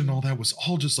administration. All that was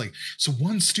all just like, so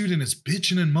one student is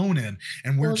bitching and moaning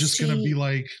and we're going to be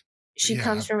like, she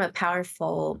comes from a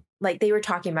powerful, like they were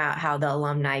talking about how the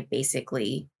alumni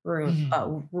basically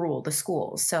rule the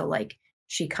school. So like,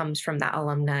 she comes from that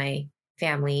alumni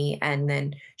family, and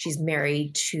then she's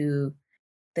married to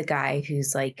the guy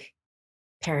whose like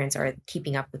parents are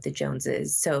keeping up with the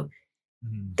Joneses. So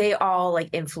they all like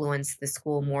influence the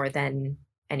school more than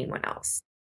anyone else.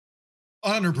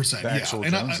 100%. The actual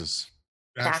Joneses.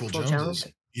 Actual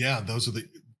Joneses. Yeah, those are the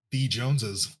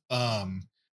Joneses.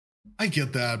 I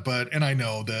get that, and I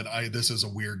know that this is a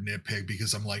weird nitpick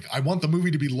because I'm like, I want the movie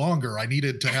to be longer. I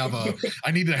needed to have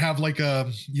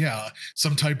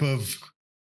some type of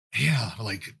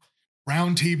like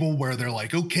round table where they're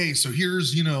like, okay, so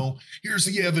here's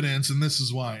the evidence and this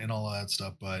is why and all of that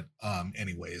stuff. But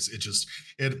anyways,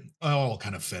 it all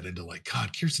kind of fed into like, God,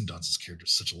 Kirsten Dunst's character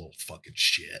is such a little fucking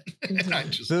shit. And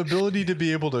the ability to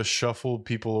be able to shuffle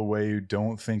people away who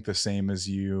don't think the same as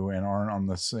you and aren't on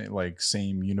the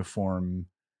same uniform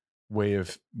way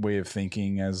of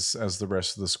thinking as the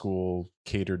rest of the school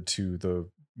catered to the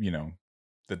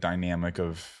dynamic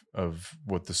of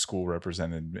what the school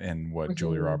represented and what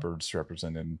Julia Roberts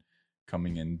represented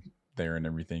coming in there and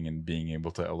everything, and being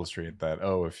able to illustrate that,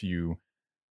 if you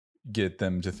get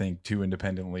them to think too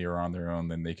independently or on their own,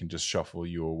 then they can just shuffle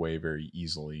you away very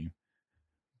easily.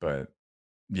 But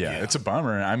it's a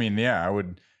bummer. I mean,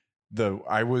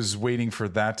 I was waiting for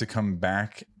that to come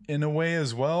back in a way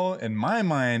as well. In my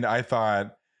mind, I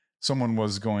thought someone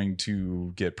was going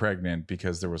to get pregnant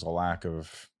because there was a lack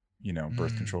of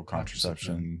birth control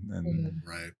contraception and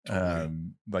right, totally.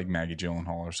 Like Maggie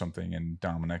Gyllenhaal or something and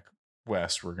Dominic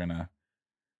West were gonna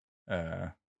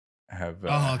have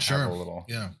a little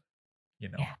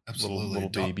absolutely. little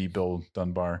baby Bill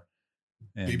Dunbar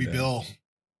and baby Bill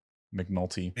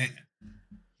McNulty.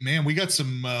 Man, we got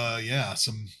some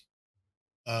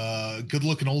good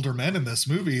looking older men in this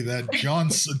movie. That John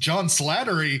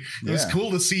Slattery. It was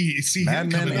cool to see Mad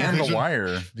him come Men in and The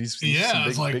Wire. These yeah, big,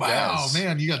 it's like, big wow, guys.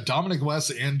 man, you got Dominic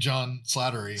West and John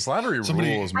Slattery.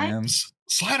 Rules, man.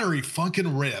 Slattery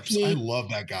fucking rips. I love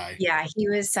that guy. Yeah, he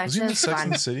was such a Sex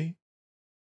and the City?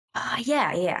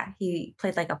 Yeah. He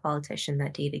played like a politician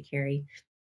that dated Carrie.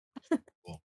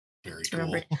 Cool. Very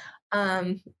cool.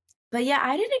 But yeah,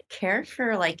 I didn't care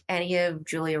for like any of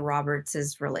Julia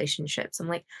Roberts's relationships. I'm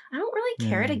like, I don't really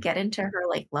care to get into her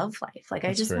like love life. Like,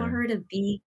 I just want her to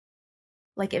be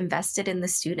like invested in the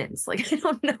students. Like, I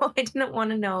don't know. I didn't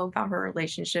want to know about her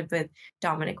relationship with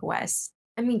Dominic West.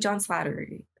 I mean, John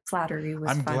Slattery was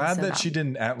I'm glad that she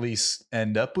didn't at least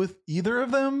end up with either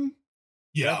of them.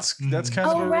 Yeah. That's kind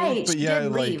of right. But she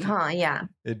did leave, huh? Yeah.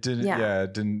 It didn't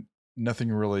it didn't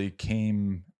nothing really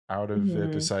came out of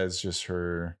it besides just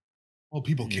her. Well,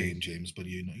 people came, James, but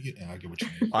I get what you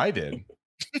mean. I did.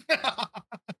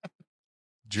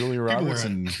 Julia Roberts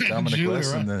and Dominic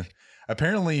West, and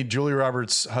apparently Julia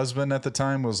Roberts' husband at the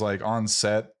time was like on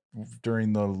set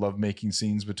during the lovemaking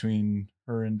scenes between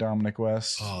her and Dominic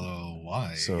West. Oh,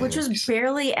 why? So, which was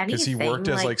barely anything. Because he worked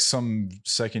as like some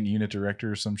second unit director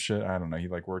or some shit. I don't know. He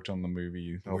like worked on the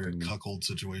movie. Weird cuckold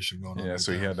situation going on. Yeah,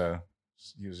 so he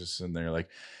was just sitting there like,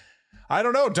 I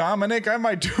don't know, Dominic, I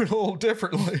might do it a little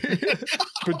differently.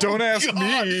 But don't ask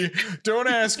me. Don't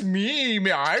ask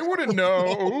me. I wouldn't know.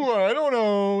 Ooh, I don't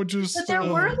know. But there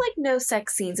were like no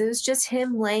sex scenes. It was just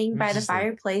him laying by the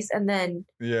fireplace, and then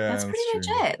that's pretty much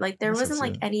it. Like there wasn't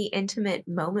like any intimate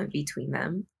moment between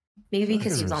them. Maybe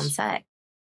because he was on set.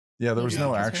 Yeah, there was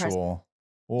no actual.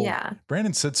 Well,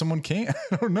 Brandon said someone came.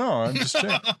 I don't know. I'm just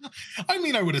checking. I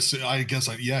mean, I would assume. I guess.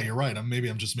 You're right. Maybe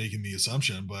I'm just making the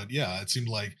assumption, but yeah, it seemed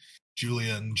like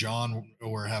Julia and John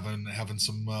were having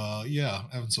some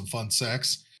having some fun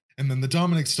sex, and then the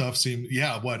Dominic stuff seemed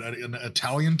what an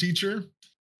Italian teacher.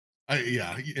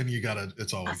 And you gotta.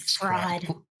 It's always fraud.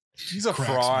 He's a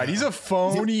fraud. He's a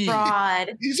phony.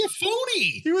 He's a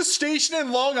phony. He was stationed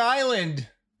in Long Island.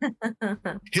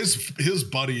 His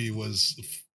buddy was.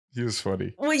 He was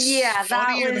funny. Well, yeah,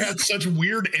 funny and had such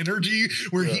weird energy.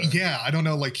 Where I don't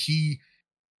know, like he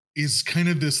is kind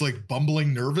of this like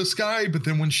bumbling, nervous guy, but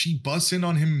then when she busts in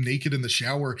on him naked in the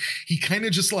shower, he kind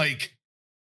of just like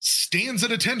stands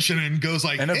at attention and goes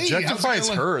like, and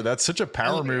objectifies her. That's such a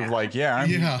power move. Like,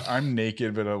 I'm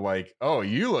naked, but I'm like, oh,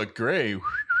 you look great.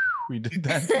 We did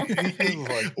that,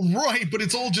 right? But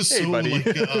it's all just so buddy.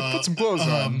 Like put some clothes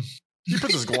on. He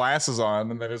puts his glasses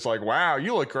on, and then it's like, wow,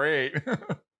 you look great.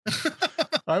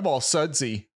 I'm all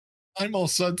sudsy.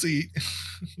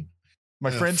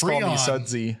 My friends call me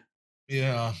sudsy.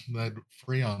 Yeah, that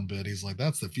Freon bit. He's like,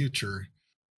 that's the future.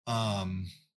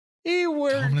 Dominic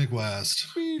West.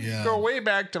 Go way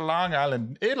back to Long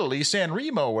Island, Italy, San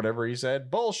Remo, whatever he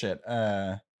said. Bullshit.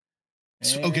 So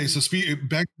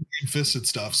back to fisted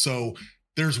stuff. So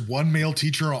there's one male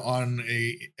teacher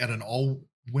at an all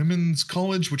women's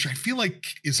college, which I feel like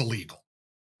is illegal,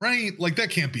 right? Like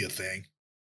that can't be a thing.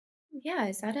 Yeah,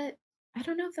 is that it? I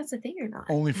don't know if that's a thing or not.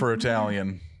 Only for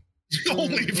Italian.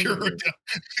 Only if you're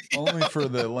only for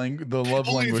the love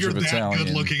language of Italian.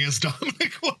 Good looking as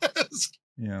Dominic West.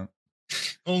 Yeah.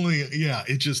 Only,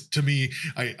 it just, to me,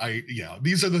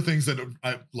 these are the things that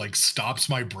like stops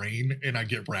my brain and I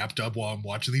get wrapped up while I'm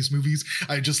watching these movies.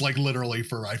 I just like literally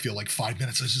I feel like 5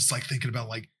 minutes, I was just like thinking about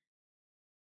like,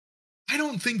 I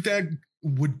don't think that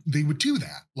they would do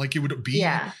that. Like it would be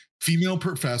female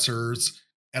professors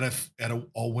at a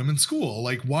all women school.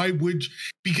 Like why would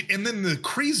and then the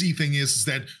crazy thing is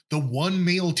that the one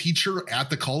male teacher at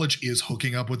the college is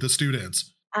hooking up with the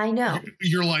students. I know.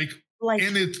 You're like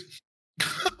and it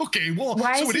okay, well,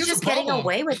 why is he just getting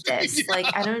away with this? Like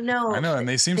I don't know. I know, and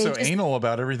they seem so anal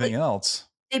about everything else.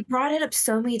 They brought it up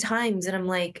so many times, and I'm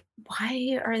like,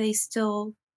 why are they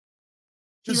still?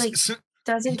 He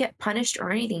doesn't get punished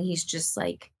or anything. He's just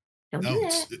like, don't do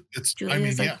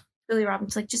that. Julia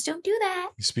Roberts like, just don't do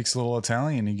that. He speaks a little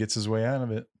Italian. He gets his way out of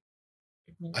it.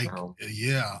 Oh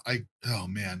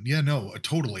man. Yeah, no,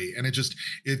 totally. And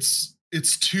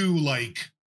it's too like,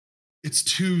 it's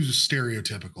too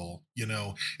stereotypical, you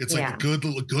know. It's like a good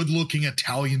looking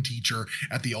Italian teacher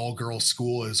at the all girls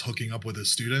school is hooking up with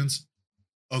his students.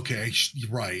 Okay.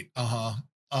 Right.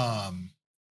 And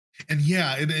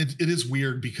it is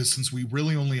weird because since we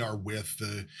really only are with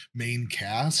the main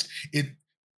cast, it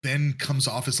then comes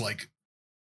off as like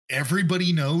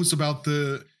everybody knows about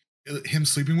him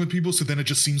sleeping with people. So then it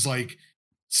just seems like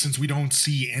since we don't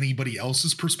see anybody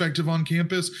else's perspective on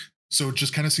campus, So it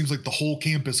just kind of seems like the whole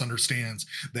campus understands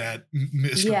that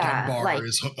Mr. Dunbar like,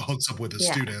 is hooks up with his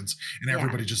yeah, students, and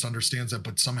everybody just understands that.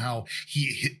 But somehow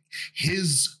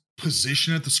his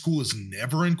position at the school is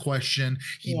never in question.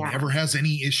 He never has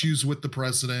any issues with the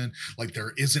president. Like,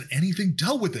 there isn't anything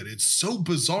dealt with it. It's so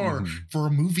bizarre for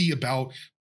a movie about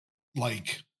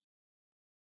like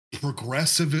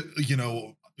progressive,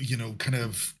 kind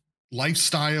of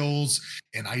lifestyles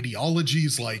and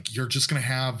ideologies. Like, you're just going to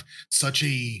have such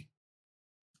a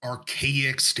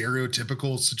archaic,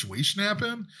 stereotypical situation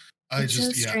happen. It's so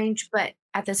strange, but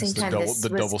at the same time,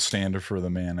 the double standard for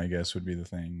the man, I guess, would be the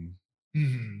thing.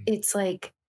 It's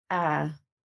like,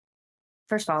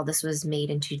 first of all, this was made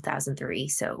in 2003,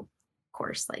 so of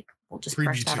course, like, we'll just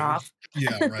brush that off.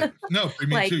 Yeah, right. No,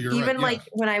 like, too. You're even right. like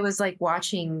when I was like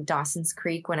watching Dawson's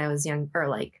Creek when I was young, or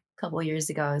like a couple of years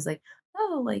ago, I was like,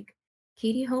 oh, like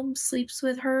Katie Holmes sleeps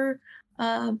with her,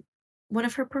 one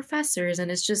of her professors, and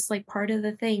it's just like part of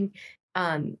the thing.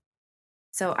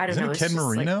 So I don't know. It Ken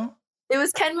Marino? Like, it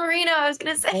was Ken Marino. I was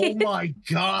gonna say. Oh my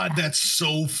God, that's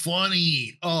so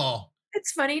funny. Oh,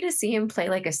 it's funny to see him play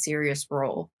like a serious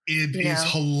role. It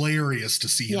is hilarious to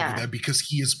see him do that, because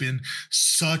he has been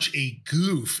such a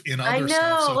goof in other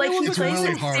stuff. So like he plays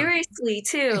really it seriously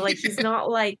too. Like, he's not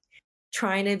like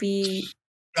trying to be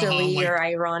silly or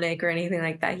ironic or anything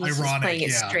like that. He's just playing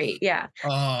it straight. Yeah.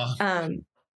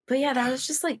 But yeah, that was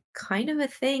just like kind of a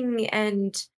thing.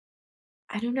 And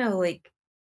I don't know, like,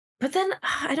 but then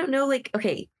I don't know, like,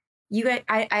 okay, you guys,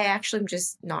 I actually am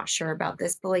just not sure about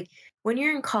this, but like, when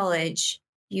you're in college,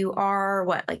 you are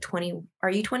what, like 20? Are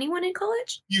you 21 in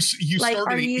college? You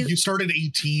start at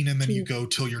 18 and then you go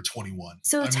till you're 21.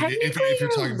 So technically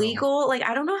you're legal. Like,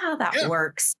 I don't know how that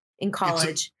works in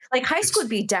college. Like, high school would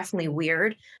be definitely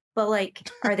weird, but like,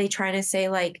 are they trying to say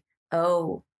like,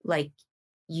 oh, like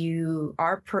you're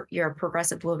a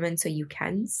progressive woman, so you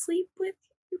can sleep with?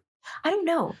 I don't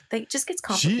know. Like, just gets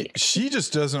complicated. She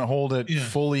just doesn't hold it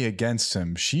fully against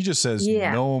him. She just says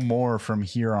no more from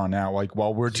here on out. Like,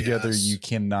 while we're together, you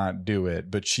cannot do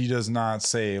it. But she does not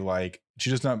say, like,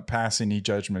 she does not pass any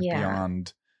judgment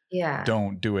beyond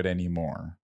don't do it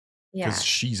anymore. Because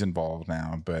she's involved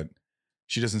now, but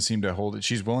she doesn't seem to hold it.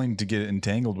 She's willing to get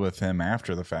entangled with him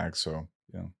after the fact. So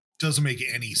doesn't make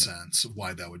any sense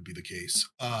why that would be the case.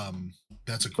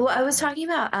 That's a cool I was talking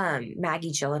about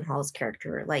Maggie Gyllenhaal's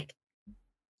character. Like,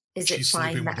 she's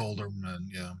fine sleeping with older men?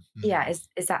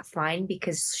 Is that fine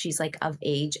because she's like of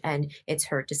age and it's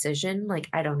her decision? Like,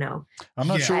 I don't know. I'm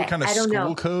not sure what kind of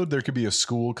school code. There could be a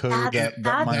school code that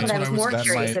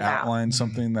might outline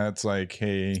something that's like,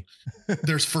 hey,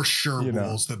 there's for sure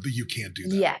rules that you can't do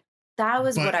that. That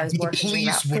was what I was working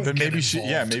about. But maybe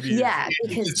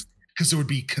because it would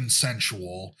be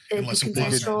consensual. Unless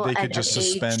they could just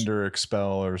suspend or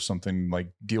expel or something, like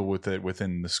deal with it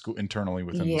within the school, internally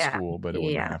within the school, but it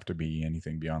wouldn't have to be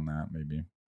anything beyond that, maybe.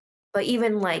 But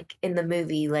even like in the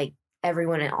movie, like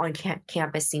everyone on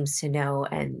campus seems to know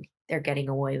and they're getting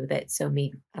away with it. So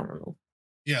maybe, I don't know.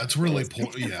 Yeah, it's really poor.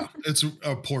 Yeah, it's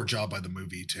a poor job by the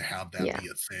movie to have that be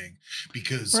a thing,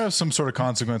 because some sort of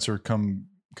consequence or coming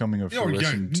of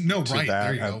fruition to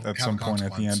that at some point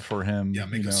at the end for him. Yeah,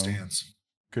 make a stance.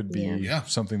 Could be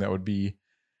something that would be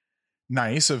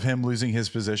nice of him losing his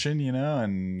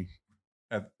position,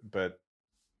 but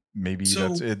maybe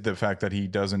that's it. The fact that he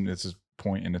doesn't, it's a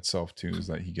point in itself too, is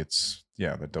that he gets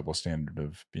the double standard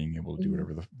of being able to do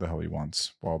whatever the hell he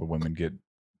wants while the women get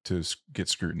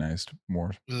scrutinized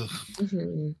more. But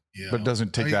it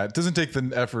doesn't take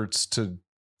the efforts to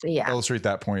illustrate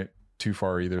that point too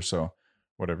far either. So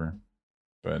whatever.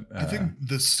 But I think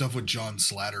the stuff with John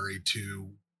Slattery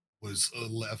too was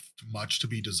left much to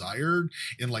be desired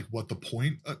in like what the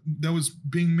point that was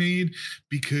being made,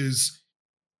 because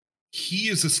he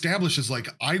is established as like,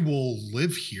 I will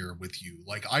live here with you.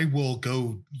 Like, I will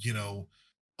go,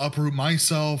 uproot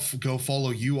myself, go follow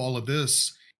you, all of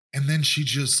this. And then she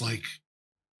just like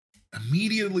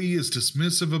immediately is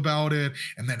dismissive about it,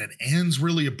 and then it ends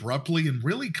really abruptly and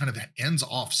really kind of ends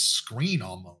off screen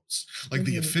almost, like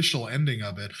the official ending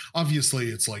of it. Obviously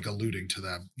it's like alluding to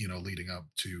that, leading up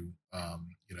to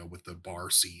with the bar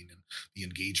scene and the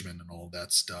engagement and all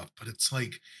that stuff. But it's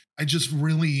like, I just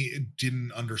really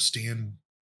didn't understand.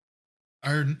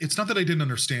 It's not that I didn't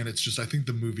understand, it's just I think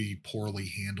the movie poorly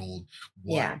handled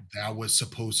what that was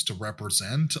supposed to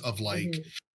represent, of like,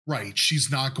 right,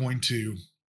 she's not going to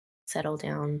settle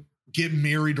down, get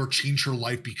married, or change her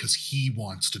life because he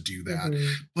wants to do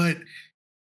that. But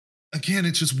again,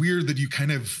 it's just weird that you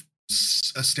kind of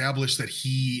establish that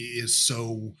he is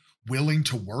so willing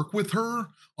to work with her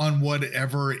on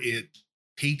whatever it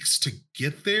takes to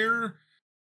get there.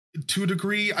 to a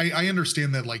degree. I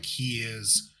understand that like he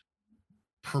is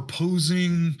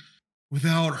proposing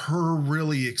without her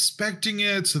really expecting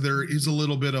it. So there is a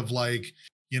little bit of like,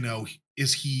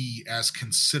 is he as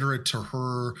considerate to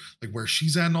her, like where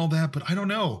she's at and all that? But I don't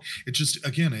know. It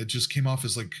just came off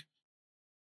as like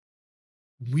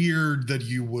weird that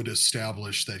you would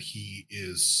establish that he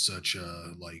is such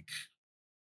a like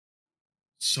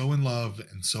so in love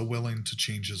and so willing to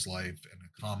change his life and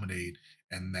accommodate,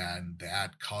 and then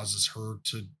that causes her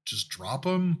to just drop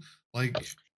him like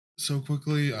so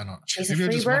quickly. I don't. She's Maybe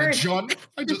a free bird.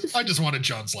 I just wanted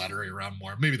John Slattery around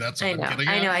more. Maybe that's what I know. I'm getting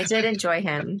at. I know. I did enjoy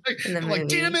him in the I'm movie. like,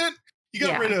 damn it. You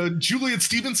got rid of Juliet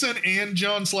Stevenson and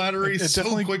John Slattery so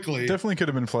quickly. Definitely could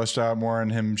have been fleshed out more,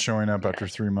 and him showing up after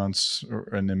 3 months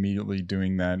and immediately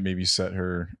doing that maybe set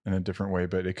her in a different way.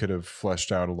 But it could have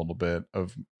fleshed out a little bit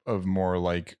of more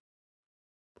like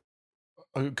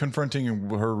confronting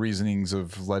her reasonings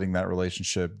of letting that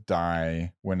relationship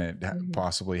die when it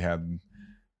possibly had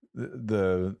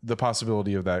the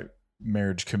possibility of that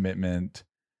marriage commitment.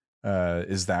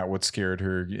 Is that what scared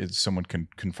her? Is someone can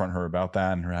confront her about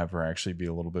that and have her actually be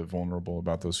a little bit vulnerable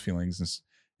about those feelings?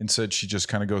 Instead, she just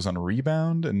kind of goes on a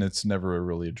rebound, and it's never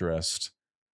really addressed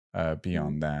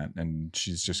beyond that. And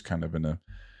she's just kind of in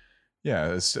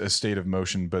a state of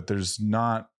motion, but there's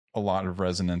not a lot of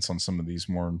resonance on some of these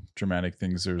more dramatic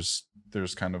things.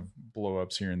 There's kind of blow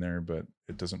ups here and there, but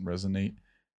it doesn't resonate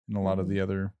in a lot of the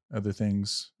other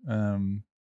things.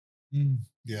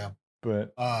 Yeah.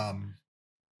 But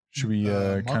should we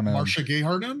kind of Marcia Gay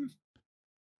Harden,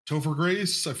 Topher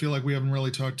Grace? I feel like we haven't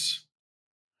really talked.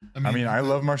 I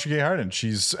love Marcia Gay Harden.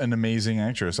 She's an amazing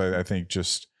actress. I think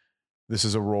just this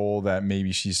is a role that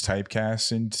maybe she's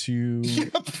typecast into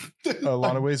a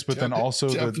lot of ways, but then also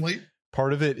the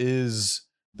part of it is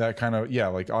that kind of,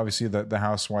 like obviously the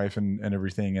housewife and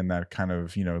everything, and that kind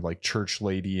of, like church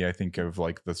lady. I think of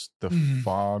like the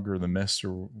fog or the mist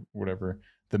or whatever,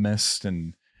 the mist,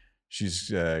 and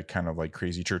she's kind of like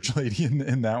crazy church lady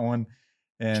in that one.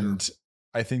 And sure.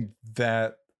 I think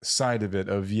that side of it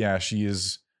of, she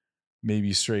is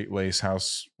maybe straight lace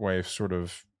housewife sort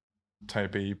of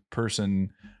type A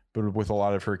person, but with a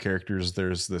lot of her characters,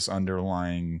 there's this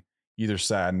underlying either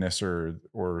sadness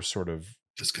or sort of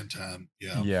discontent.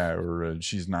 Or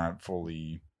she's not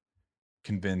fully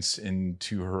convinced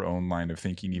into her own line of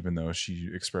thinking, even though she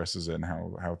expresses it and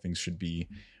how things should be.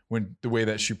 When the way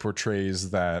that she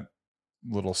portrays that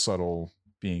little subtle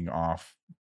being off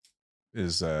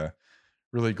is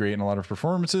really great in a lot of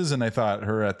performances. And I thought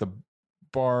her at the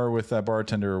bar with that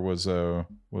bartender was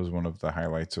one of the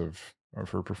highlights of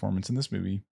her performance in this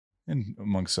movie, and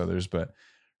amongst others. But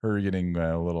her getting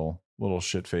a little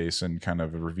shit face and kind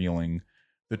of revealing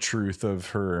the truth of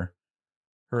her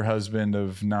husband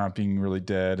of not being really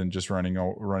dead and just running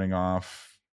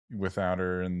off without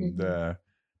her, and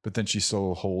but then she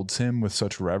still holds him with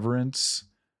such reverence.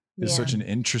 Is such an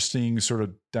interesting sort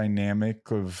of dynamic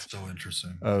of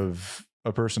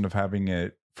a person of having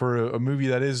it for a movie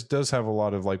that does have a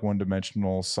lot of like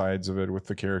one-dimensional sides of it with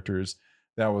the characters.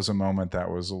 That was a moment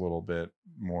that was a little bit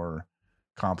more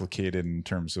complicated in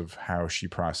terms of how she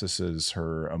processes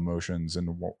her emotions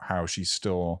and how she's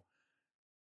still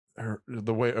her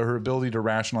ability to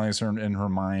rationalize her in her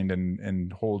mind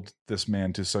and hold this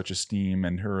man to such esteem,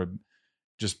 and her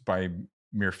just by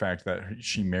mere fact that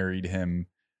she married him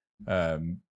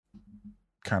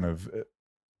kind of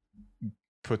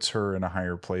puts her in a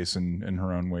higher place in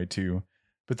her own way too.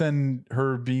 But then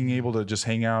her being able to just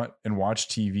hang out and watch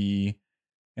TV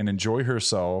and enjoy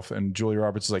herself, and Julia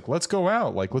Roberts is like, let's go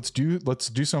out, like let's do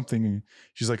something.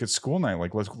 She's like, it's school night,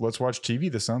 like let's watch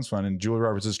TV, this sounds fun. And Julia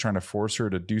Roberts is trying to force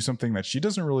her to do something that she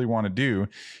doesn't really want to do.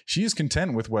 She is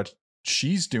content with what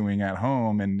she's doing at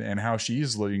home and how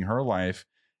she's living her life.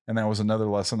 And that was another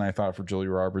lesson I thought for Julia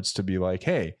Roberts, to be like,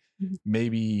 hey,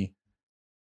 maybe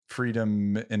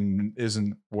freedom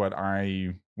isn't what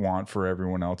I want for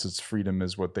everyone else. It's freedom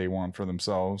is what they want for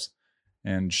themselves.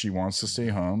 And she wants to stay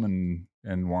home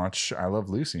and watch I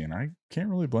Love Lucy. And I can't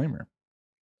really blame her.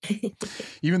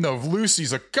 Even though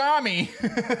Lucy's a commie.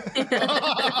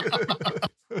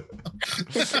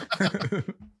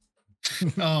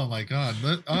 Oh my God.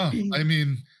 I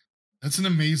mean, that's an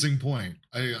amazing point.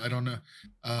 I don't know.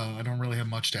 I don't really have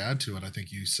much to add to it. I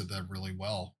think you said that really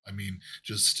well. I mean,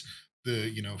 just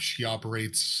she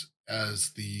operates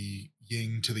as the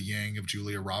yin to the yang of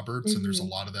Julia Roberts. And there's a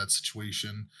lot of that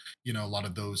situation, a lot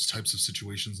of those types of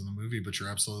situations in the movie, but you're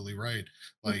absolutely right.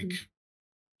 Like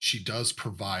she does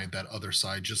provide that other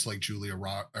side, just like Julia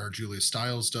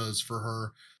Stiles does for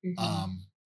her.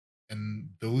 And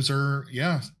those are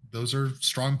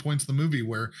strong points of the movie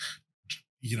where,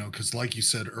 because like you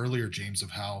said earlier, James,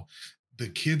 of how the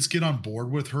kids get on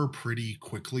board with her pretty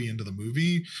quickly into the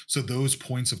movie. So those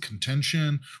points of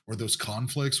contention or those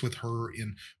conflicts with her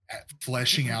in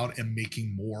fleshing out and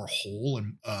making more whole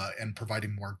and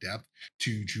providing more depth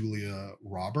to Julia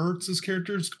Roberts'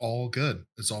 character is all good.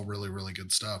 It's all really, really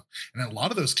good stuff. And a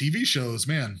lot of those TV shows,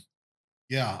 man,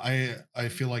 yeah, I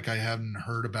feel like I haven't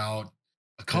heard about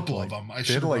a couple of them. I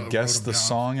should have guessed the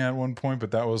song at one point,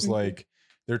 but that was like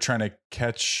they're trying to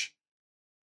catch.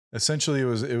 Essentially,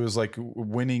 it was like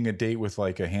winning a date with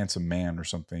like a handsome man or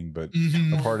something. But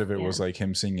a part of it was like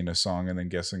him singing a song and then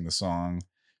guessing the song.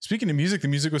 Speaking of music, the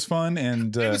music was fun,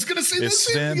 and I was gonna say this.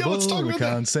 Yeah, let's talk about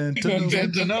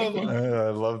that. I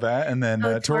love that. And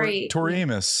then Tori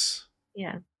Amos.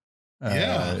 Yeah.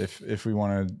 If we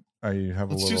want to,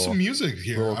 let's do some music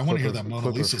here. I want to hear that Mona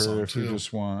Lisa song if too. We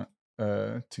just want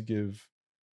to give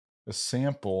a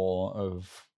sample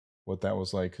of what that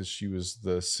was like, because she was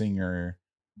the singer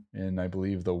in, I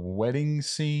believe, the wedding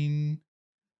scene.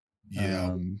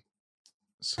 Yeah.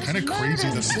 So kind of crazy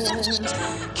that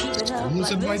who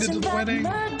was invited to the wedding? In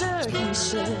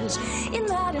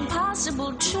that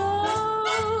impossible show,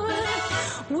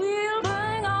 we'll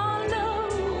bring on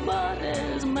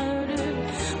nobody's murder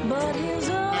but his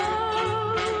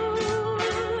own.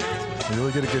 You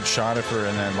really get a good shot of her,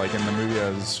 and then like in the movie,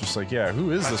 I was just like, yeah,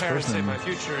 who is this person? Say my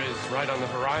future is right on the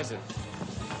horizon.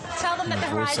 Tell them that the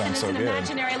horizon is an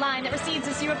imaginary line that recedes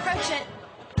as you approach it.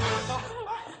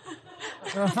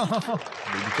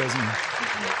 Baby cousin. I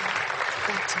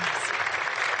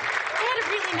had a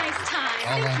really nice time.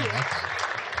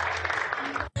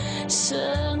 Thank you.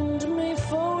 Send me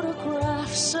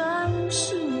photographs and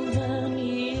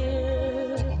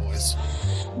souvenirs.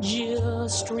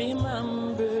 Just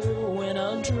remember when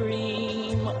a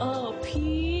dream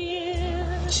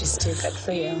appears. She's too good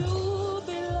for you.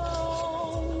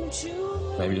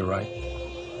 Maybe you're right.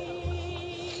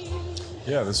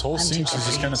 Yeah, this whole scene, she's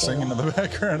just kind of singing in the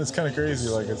background. It's kind of crazy.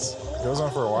 Like it goes on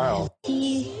for a while.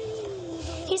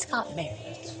 He's got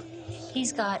married.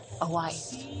 He's got a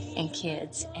wife and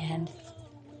kids and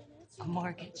a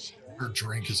mortgage. Her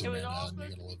drink is a man. You gotta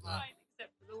love that.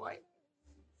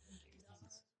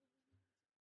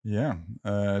 Yeah,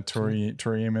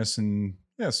 Tori Amos, and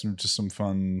some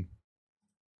fun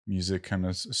music kind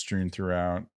of strewn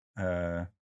throughout.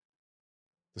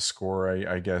 The score,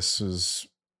 I guess, is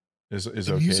the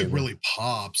okay. Music really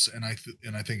pops, and I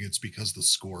think it's because the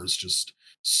score is just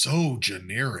so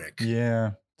generic.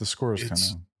 Yeah, the score is kind of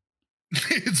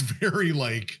it's very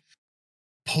like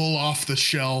pull off the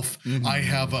shelf. I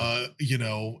have a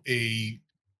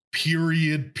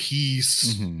period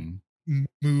piece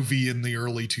movie in the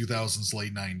early 2000s,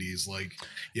 late 90s. Like,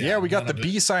 yeah, we got the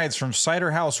B-sides from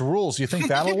Cider House Rules. You think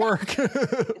that'll work?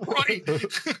 Right.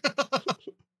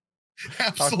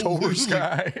 Absolutely. October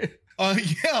Sky.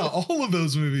 Yeah, all of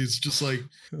those movies, just like,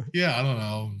 yeah, I don't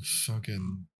know,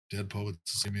 fucking Dead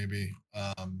Poets, maybe.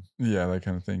 Yeah, that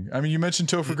kind of thing. I mean, you mentioned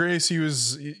Topher Grace. He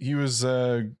was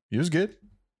good.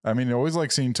 I mean, I always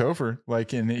like seeing Topher.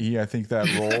 Like, and I think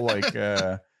that role, like,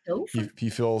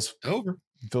 he feels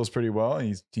pretty well.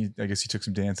 And I guess he took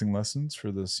some dancing lessons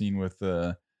for the scene with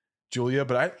Julia,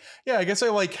 but I guess I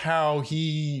like how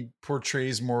he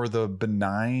portrays more the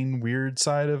benign, weird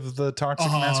side of the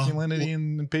toxic masculinity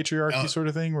and patriarchy sort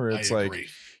of thing, where it's like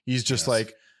he's just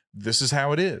like, this is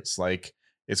how it is, like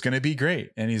it's gonna be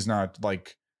great, and he's not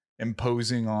like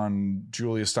imposing on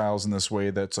Julia Stiles in this way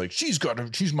that's like she's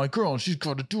my girl and she's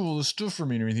got to do all this stuff for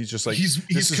me. I mean, he's just like he's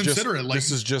considerate. Like,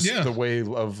 this is just the way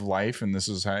of life, and this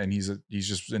is how, and he's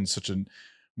just in such a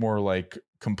more like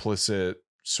complicit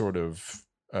sort of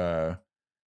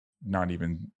not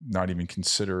even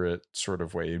considerate sort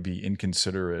of way. It'd be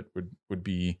inconsiderate would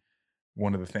be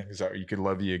one of the things that you could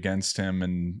levy against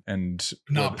him, and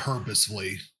not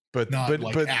purposefully, but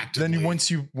actively. Then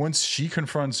once she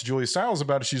confronts Julia Stiles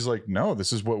about it, she's like, no,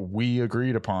 this is what we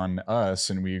agreed upon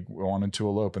and we wanted to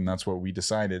elope, and that's what we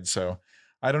decided. So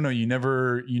I don't know, you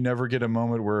never get a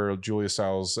moment where Julia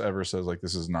Stiles ever says like,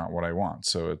 this is not what I want.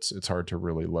 So it's hard to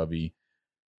really levy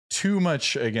too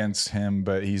much against him,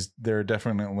 but there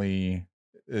definitely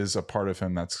is a part of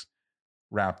him that's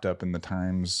wrapped up in the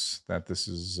times that this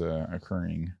is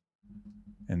occurring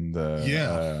in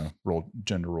the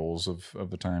gender roles of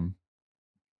the time.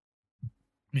 I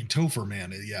mean, Topher,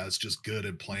 man, is just good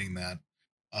at playing that.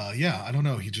 I don't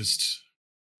know. It's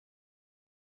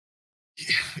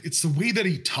the way that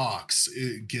he talks.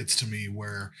 It gets to me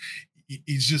where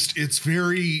he's just, it's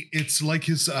like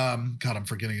his, God, I'm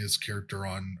forgetting his character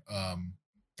on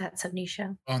that 70s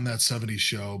show. On that 70s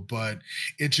show, but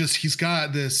he's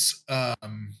got this,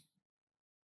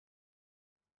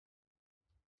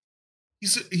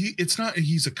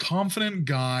 he's a confident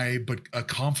guy, but a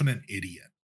confident idiot.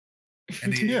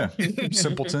 And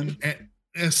simpleton.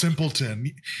 A simpleton,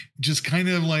 just kind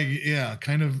of like, I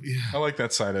like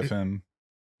that side of him.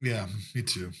 Yeah, me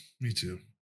too.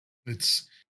 It's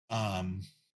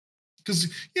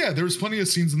because there was plenty of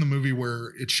scenes in the movie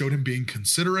where it showed him being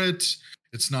considerate.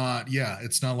 It's not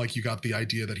like you got the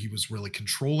idea that he was really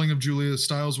controlling of Julia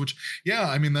Stiles, which,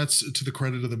 I mean, that's to the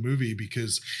credit of the movie,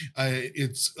 because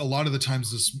it's a lot of the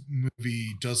times this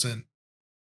movie doesn't,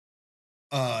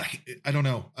 I don't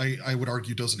know, I would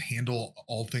argue doesn't handle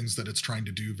all things that it's trying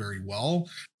to do very well.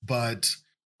 But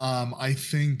I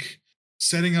think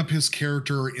setting up his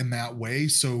character in that way,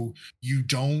 so you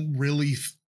don't really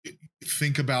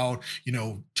think about,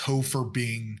 Topher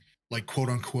being like quote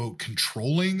unquote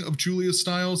controlling of Julia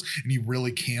Stiles, and you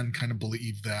really can kind of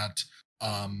believe that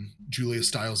Julia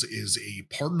Stiles is a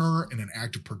partner and an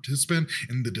active participant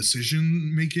in the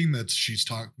decision making that she's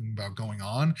talking about going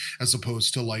on, as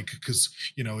opposed to like, because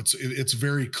it's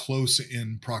very close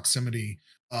in proximity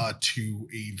to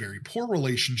a very poor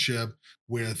relationship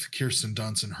with Kirsten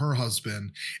Dunst and her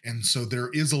husband, and so there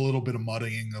is a little bit of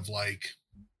muddying of like,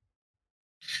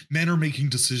 men are making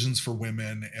decisions for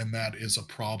women, and that is a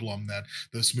problem that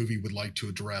this movie would like to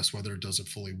address. Whether it does it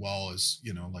fully well is,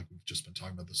 like we've just been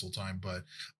talking about this whole time. But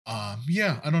I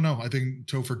don't know. I think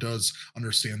Topher does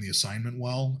understand the assignment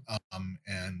well,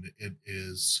 and it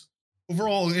is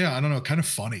overall, I don't know, kind of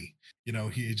funny.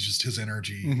 He just, his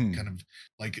energy kind of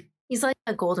like, he's like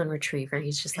a golden retriever.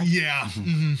 He's just like,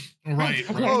 right.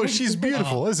 Oh, she's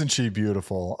beautiful, isn't she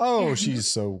beautiful? Oh, she's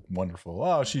so wonderful.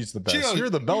 Oh, she's the best. You're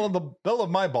the belle of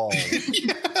my ball.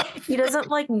 He doesn't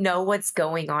like know what's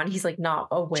going on. He's like not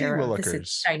aware of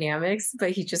the dynamics,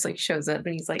 but he just like shows up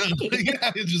and he's like, hey.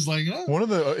 It's just like, oh. One of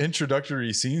the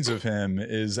introductory scenes of him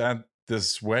is at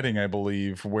this wedding, I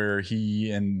believe, where he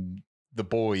and the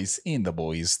boys,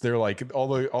 they're like, all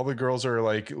the girls are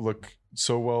like, look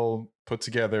so well put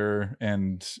together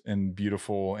and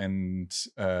beautiful, and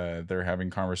they're having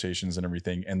conversations and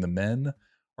everything, and the men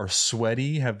are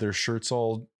sweaty, have their shirts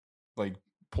all like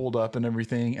pulled up and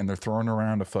everything, and they're throwing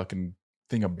around a fucking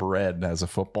thing of bread as a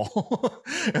football.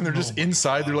 And they're just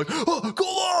inside. God. They're like, oh, go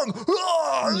long.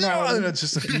 Oh, no. And it's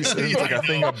just a piece, it's like a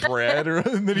thing of bread.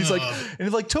 And then he's like,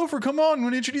 Topher, come on, I'm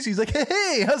going to introduce you. He's like,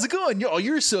 hey, how's it going? Oh,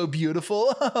 you're so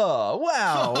beautiful. Oh,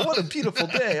 wow, what a beautiful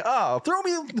day. Oh, throw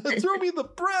me the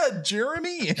bread,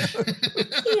 Jeremy.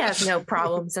 He has no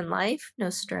problems in life, no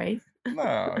strife.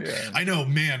 No, yeah, I know,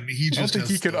 man. He just, I don't think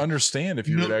he could understand if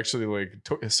you would actually like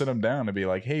sit him down and be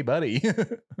like, "Hey, buddy."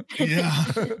 Yeah,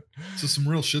 so some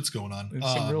real shit's going on.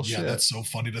 Shit. That's so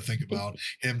funny to think about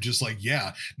him. Just like,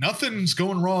 nothing's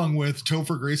going wrong with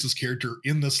Topher Grace's character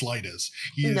in the slightest.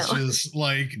 He is just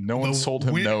like, no one's told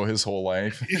him no his whole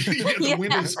life.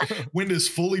 The wind is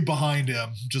fully behind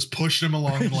him, just pushing him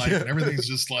along in life, and everything's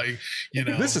just like,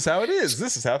 this is how it is.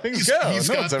 This is how things go.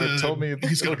 No one's ever told me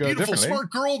he's got a beautiful, smart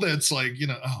girl that's like,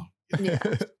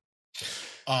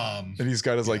 and he's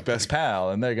got his like best pal,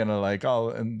 and they're gonna like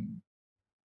and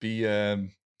be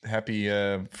happy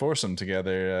foursome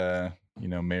together,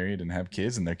 married and have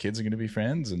kids, and their kids are gonna be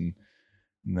friends, and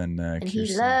then and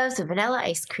he loves a vanilla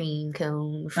ice cream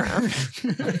cone from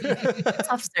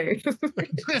Soft Serve.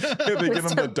 They give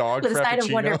him the dog with a side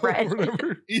of Wonder Bread.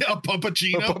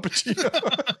 Puppuccino.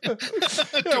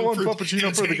 One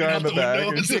puppuccino for the guy in the bag,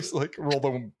 and just like roll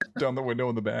them down the window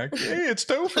in the back. Hey, it's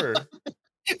Topher.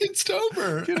 It's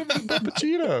Topher. Get him a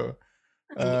puppuccino.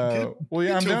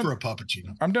 I'm down for a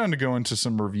puppuccino. I'm down to go into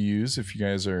some reviews if you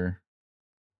guys are.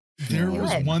 There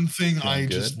was one thing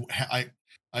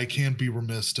I can't be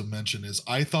remiss to mention is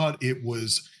I thought it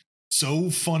was so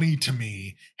funny to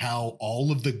me how all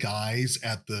of the guys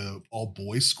at the all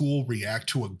boys school react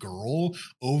to a girl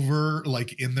over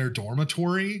like in their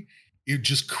dormatory. It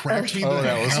just cracked me the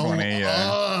hell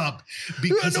up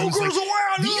because no girls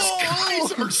around. These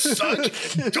guys are such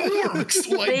dorks.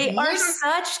 Like, they are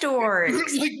such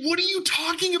dorks. Like, what are you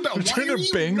talking about? They're trying to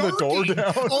bang the door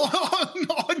down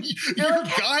on your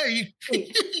guy.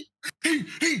 Hey,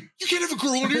 you can't have a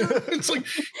girl in here. It's like,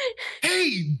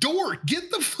 hey, dork,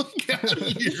 get the fuck out of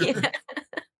here. Yeah.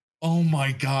 Oh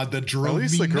my God, that drove me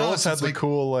nuts. At least the girls had the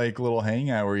cool like little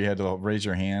hangout where you had to raise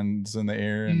your hands in the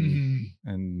air and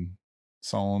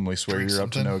solemnly swear you're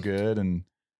up to no good, and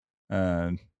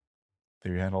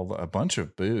they had a bunch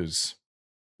of booze.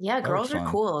 Yeah, girls are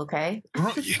cool. Okay.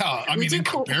 I mean, in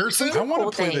comparison, I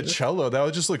want to play the cello. That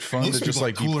would just look fun. Those to just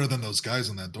like cooler than those guys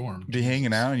in that dorm. Be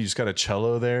hanging out, and you just got a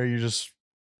cello there. You just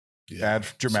add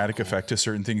dramatic effect to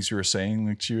certain things you were saying.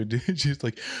 Like she would do. She's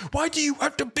like, "Why do you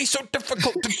have to be so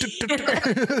difficult?"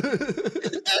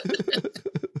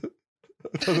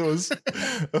 thought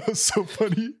that was so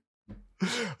funny.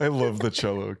 I love the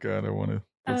cello. God, I want to.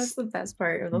 That's the best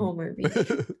part of the whole movie.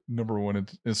 Number one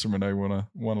instrument I want to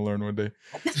learn one day.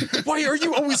 Why are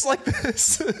you always like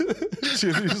this?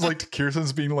 She's like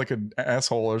Kirsten's being like an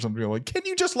asshole or something. Like, can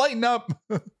you just lighten up?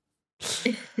 And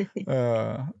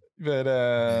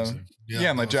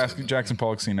like Jackson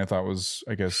Pollock scene, I thought was,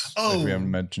 I guess, like we haven't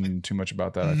mentioned too much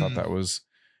about that. I thought that was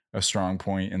a strong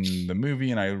point in the movie,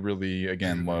 and I really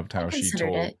again loved how she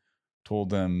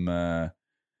told them.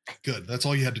 Good. That's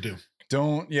all you had to do.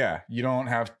 You don't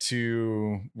have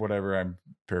to, whatever, I'm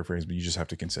paraphrasing, but you just have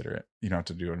to consider it. You don't have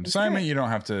to do an assignment. You don't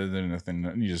have to do nothing.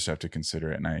 You just have to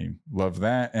consider it. And I love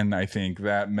that. And I think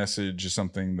that message is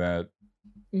something that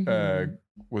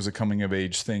was a coming of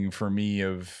age thing for me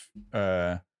of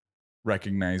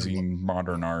recognizing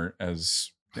modern art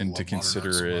and to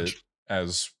consider it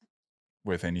as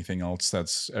with anything else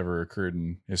that's ever occurred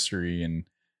in history, and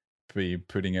be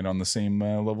putting it on the same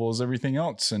level as everything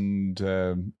else, and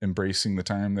embracing the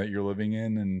time that you're living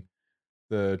in and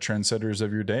the trendsetters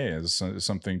of your day as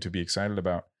something to be excited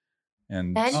about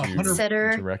and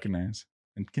to recognize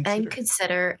and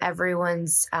consider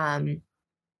everyone's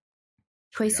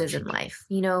choices in life.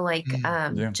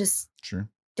 Just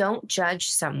don't judge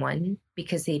someone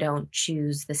because they don't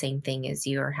choose the same thing as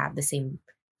you or have the same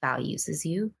values as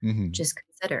you. Just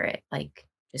consider it.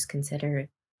 Just consider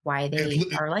why they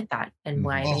are like that and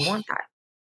why they want that.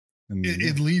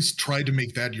 At least try to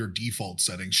make that your default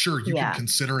setting. Sure, you can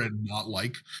consider it not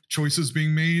like choices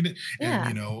being made,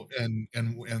 and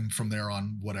and from there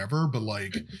on whatever. But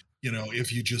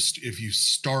if you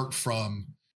start from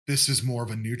this is more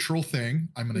of a neutral thing,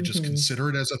 I'm going to just consider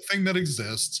it as a thing that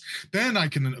exists, then I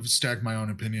can stack my own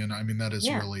opinion. I mean, that is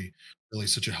really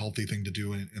such a healthy thing to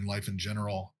do in life in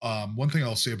general. One thing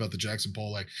I'll say about the Jackson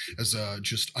Pollock is I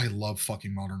love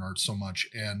fucking modern art so much,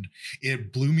 and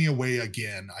it blew me away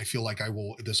again. I feel like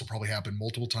this will probably happen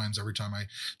multiple times every time I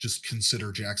just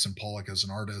consider Jackson Pollock as an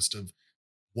artist, of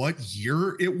what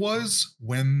year it was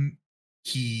when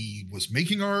he was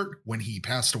making art, when he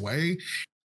passed away.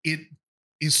 It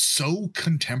is so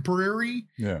contemporary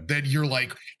that you're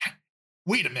like,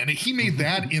 wait a minute, he made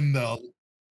that in the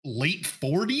late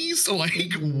 40s?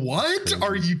 Like, what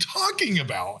are you talking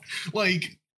about?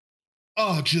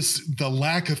 Just the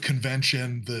lack of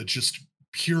convention, the just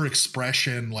pure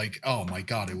expression. Like, oh my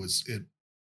God,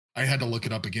 I had to look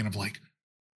it up again of like,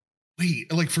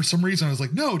 wait, for some reason I was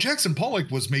like, no, Jackson Pollock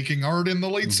was making art in the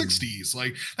late 60s.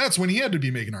 Like, that's when he had to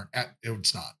be making art.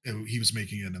 It's not. He was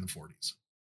making it in the 40s.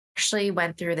 Actually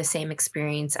went through the same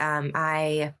experience.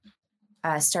 I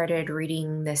started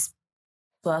reading this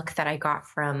book that I got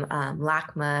from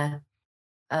LACMA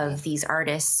of these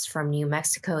artists from New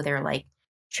Mexico. They're like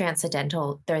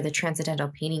transcendental. They're the Transcendental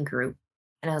Painting Group.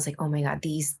 And I was like, oh my God,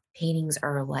 these paintings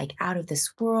are like out of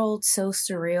this world, so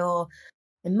surreal.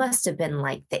 It must have been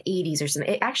like the 80s or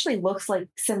something. It actually looks like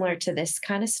similar to this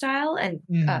kind of style and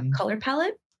color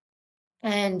palette.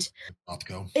 And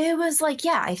it was like,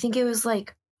 I think it was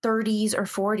like 30s or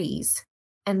 40s.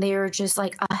 And they were just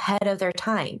like ahead of their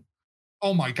time.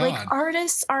 Oh my God. Like,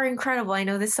 artists are incredible. I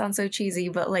know this sounds so cheesy,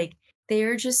 but like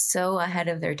they're just so ahead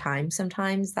of their time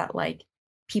sometimes that like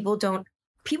people don't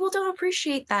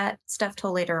appreciate that stuff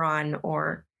till later on,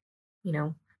 or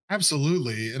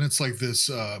Absolutely. And it's like this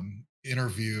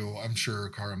interview, I'm sure,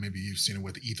 Cara, maybe you've seen it,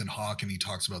 with Ethan Hawke, and he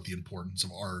talks about the importance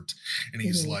of art. And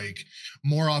he's like,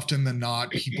 more often than not,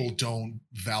 people don't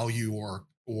value or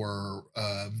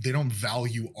they don't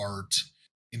value art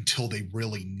until they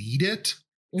really need it.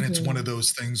 And it's one of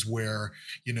those things where,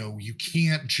 you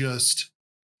can't just,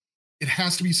 it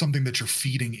has to be something that you're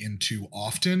feeding into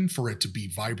often for it to be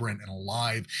vibrant and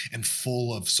alive and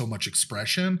full of so much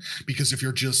expression. Because if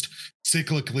you're just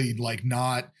cyclically like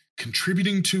not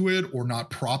contributing to it or not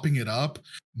propping it up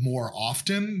more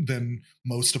often than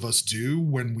most of us do,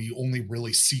 when we only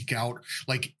really seek out,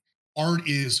 like, art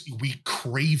is, we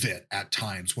crave it at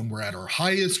times when we're at our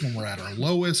highest, when we're at our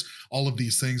lowest, all of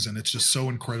these things. And it's just so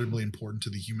incredibly important to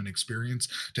the human experience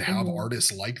to have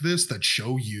artists like this that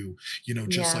show you,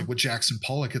 just like with Jackson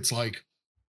Pollock, it's like,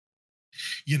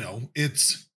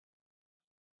 it's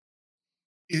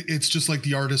just like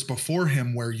the artist before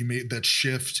him, where you made that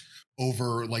shift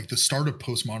over like the start of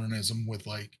postmodernism with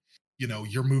like,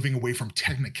 you're moving away from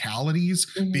technicalities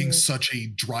being such a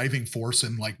driving force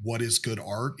in like what is good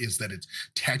art, is that it's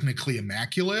technically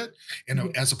immaculate.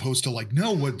 And as opposed to like,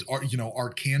 no, what art,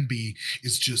 art can be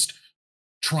is just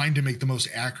trying to make the most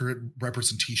accurate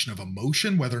representation of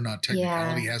emotion, whether or not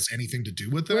technicality has anything to do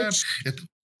with that.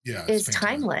 It's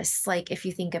timeless. Like, if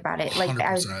you think about it, like,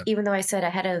 even though I said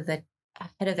ahead of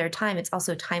ahead of their time. It's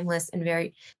also timeless and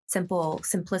very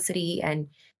simplicity. And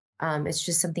it's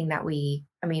just something that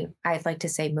I'd like to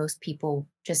say most people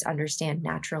just understand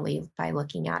naturally by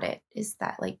looking at it, is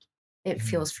that like it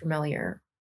feels familiar.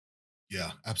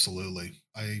 Yeah, absolutely.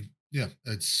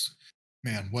 It's,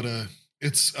 man,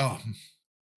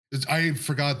 I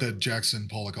forgot that Jackson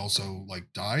Pollock also like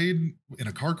died in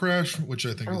a car crash, which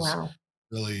I think is Wow.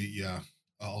 really,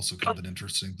 also kind of an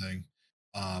interesting thing.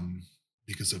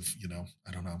 Because of,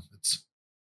 I don't know, it's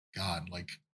God,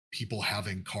 like people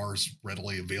having cars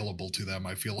readily available to them,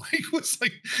 I feel like was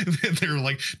like they're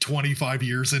like 25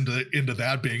 years into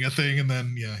that being a thing. And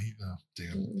then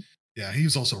damn. Yeah, he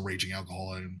was also a raging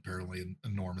alcoholic and apparently an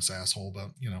enormous asshole,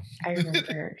 but I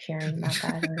remember hearing about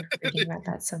that or reading about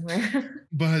that somewhere.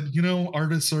 but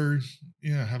artists are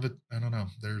have it, I don't know.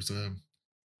 There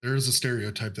is a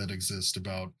stereotype that exists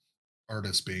about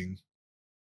artists being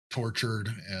tortured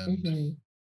and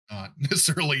not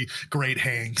necessarily great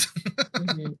hangs.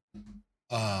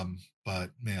 But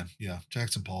man, yeah,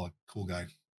 Jackson Pollock, cool guy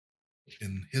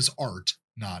in his art,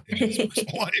 not in his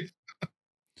personal life.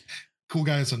 Cool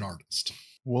guy as an artist.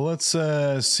 Well, let's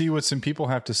see what some people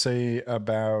have to say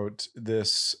about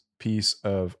this piece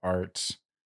of art,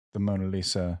 the Mona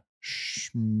Lisa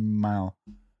smile.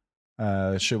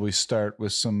 Should we start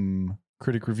with some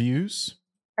critic reviews?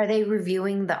 Are they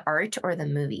reviewing the art or the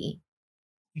movie?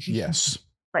 Yes.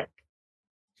 Like,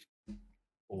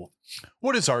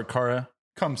 what is art, Kara?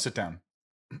 Come sit down.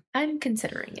 I'm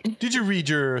considering it. Did you read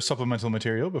your supplemental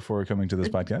material before coming to this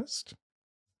podcast?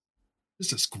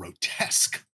 This is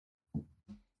grotesque.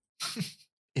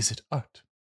 Is it art?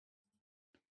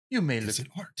 You may Is it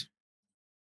art?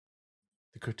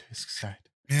 The grotesque side.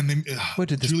 Man, what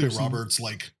did this Julia person... Roberts,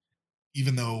 like,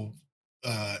 even though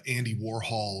Andy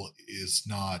Warhol is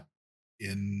not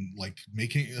in like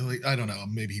making, like, I don't know,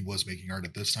 maybe he was making art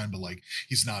at this time, but like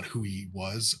he's not who he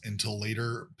was until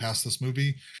later past this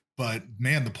movie. But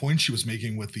man, the point she was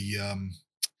making with the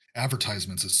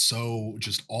advertisements is so,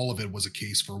 just all of it was a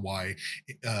case for why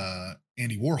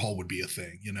Andy Warhol would be a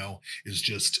thing, is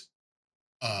just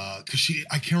because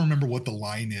I can't remember what the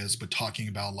line is, but talking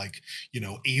about like,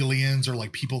 aliens or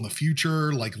like people in the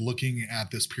future, like looking at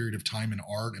this period of time in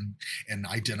art and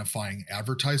identifying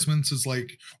advertisements as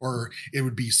like, or it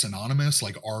would be synonymous,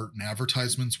 like art and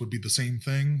advertisements would be the same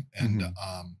thing. And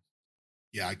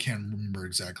I can't remember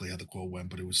exactly how the quote went,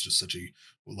 but it was just such a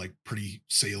like pretty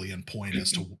salient point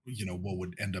as to, what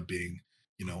would end up being,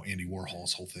 Andy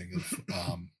Warhol's whole thing of,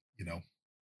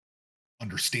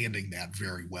 understanding that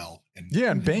very well. And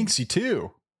Banksy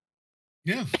too.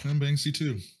 Yeah, and Banksy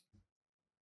too.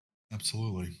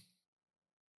 Absolutely.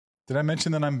 Did I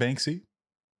mention that I'm Banksy?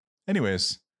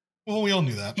 Anyways. Well, we all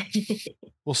knew that.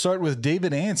 We'll start with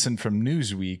David Anson from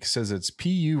Newsweek. Says it's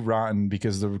PU rotten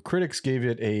because the critics gave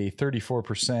it a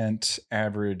 34%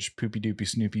 average poopy doopy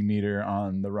snoopy meter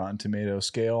on the Rotten Tomato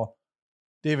scale.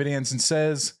 David Anson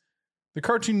says, the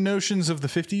cartoon notions of the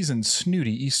 50s and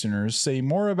snooty Easterners say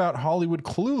more about Hollywood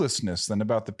cluelessness than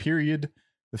about the period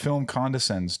the film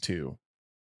condescends to.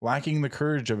 Lacking the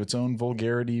courage of its own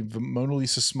vulgarity, Mona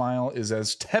Lisa smile is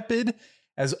as tepid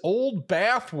as old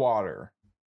bathwater.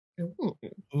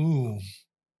 Ooh.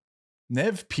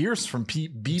 Nev Pierce from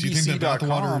BBC.com. Do you think that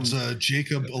bathwater is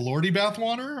Jacob Elordi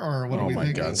bathwater, or what do we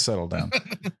think? Oh my God, settle down.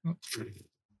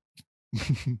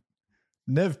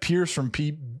 Nev Pierce from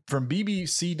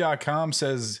BBC.com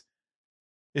says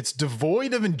it's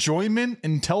devoid of enjoyment,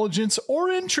 intelligence, or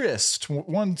interest.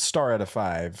 1 star out of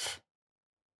 5.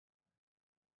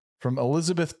 From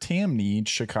Elizabeth Tamney,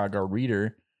 Chicago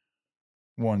Reader,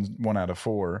 1 out of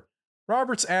 4.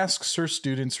 Roberts asks her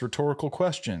students rhetorical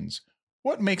questions.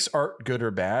 What makes art good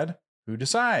or bad? Who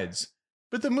decides?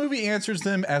 But the movie answers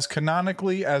them as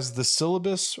canonically as the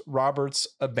syllabus Roberts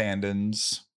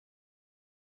abandons.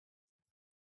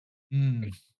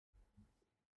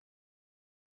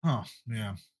 Oh,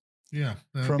 yeah. Yeah.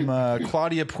 From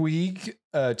Claudia Puig,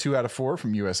 2 out of 4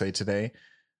 from USA Today.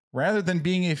 Rather than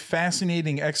being a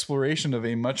fascinating exploration of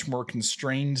a much more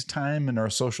constrained time in our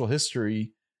social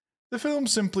history, the film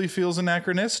simply feels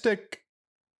anachronistic.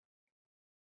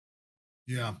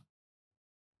 Yeah.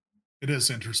 It is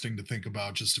interesting to think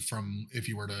about, just from, if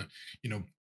you were to,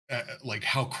 like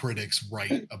how critics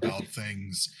write about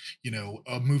things.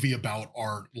 A movie about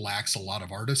art lacks a lot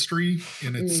of artistry,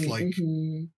 and it's like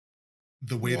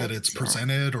the way that it's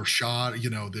presented or shot,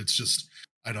 it's just,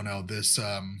 I don't know, this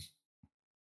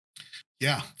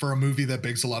for a movie that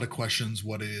begs a lot of questions,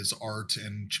 what is art,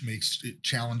 and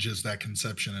challenges that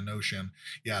conception and notion,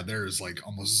 there is like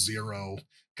almost zero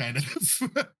kind of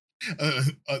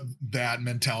that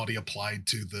mentality applied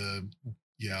to the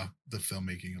yeah, the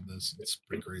filmmaking of this, it's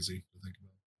pretty crazy to think about.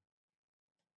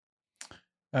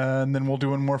 And then we'll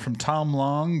do one more from Tom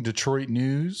Long, Detroit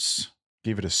News.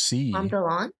 Gave it a C. Tom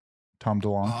DeLonge? Tom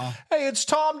DeLonge. Hey, it's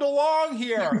Tom DeLonge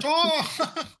here.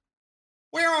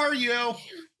 Where are you?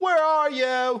 Where are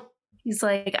you? He's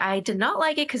like, I did not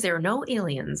like it because there were no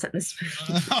aliens in this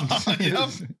movie.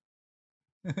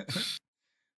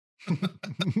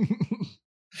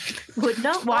 Would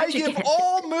not watch it. I give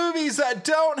all movies that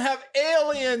don't have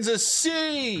aliens a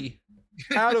C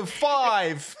out of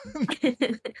 5.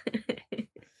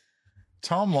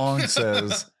 Tom Long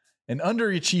says, an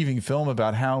underachieving film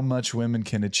about how much women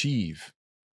can achieve.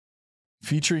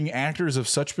 Featuring actors of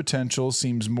such potential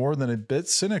seems more than a bit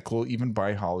cynical, even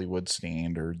by Hollywood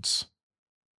standards.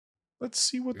 Let's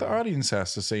see what the audience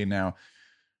has to say now.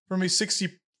 From a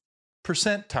 60%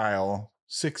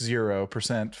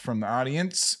 60% from the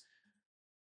audience,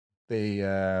 they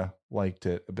liked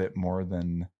it a bit more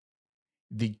than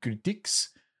the critics.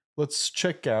 Let's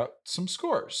check out some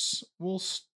scores. We'll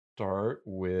start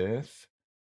with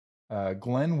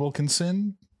Glenn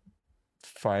Wilkinson,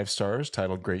 5 stars,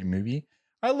 titled Great Movie.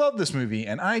 I love this movie,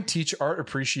 and I teach art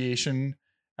appreciation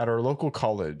at our local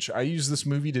college. I use this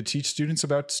movie to teach students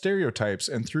about stereotypes,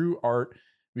 and through art,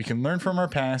 we can learn from our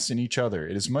past and each other.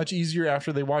 It is much easier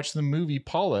after they watch the movie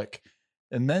Pollock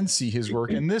and then see his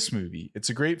work in this movie. It's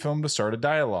a great film to start a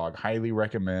dialogue. Highly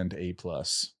recommend A+. To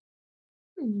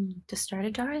start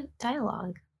a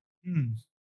dialogue.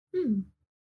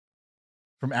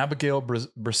 From Abigail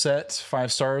Brissett,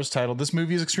 5 stars, titled This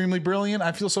Movie is Extremely Brilliant.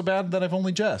 I feel so bad that I've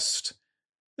only just.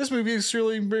 This movie is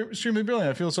extremely brilliant.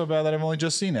 I feel so bad that I've only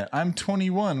just seen it. I'm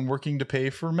 21, working to pay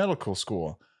for medical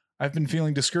school. I've been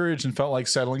feeling discouraged and felt like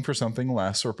settling for something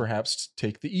less or perhaps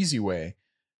take the easy way.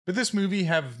 But this movie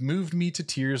have moved me to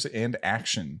tears and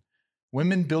action.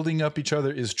 Women building up each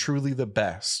other is truly the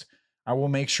best. I will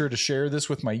make sure to share this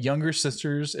with my younger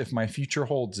sisters if my future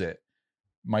holds it.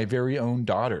 My very own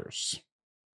daughters.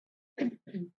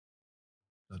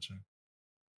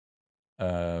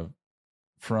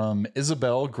 From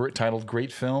Isabel, titled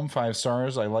Great Film, 5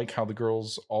 stars. I like how the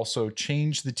girls also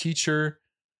changed the teacher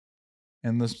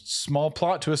and the small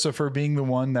plot twist of her being the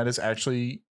one that is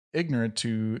actually ignorant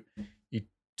to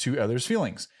others'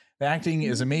 feelings. The acting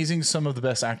is amazing. Some of the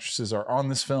best actresses are on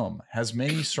this film. Has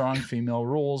many strong female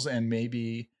roles and may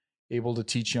be able to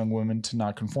teach young women to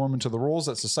not conform into the roles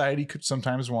that society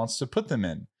sometimes wants to put them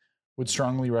in. Would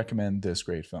strongly recommend this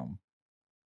great film.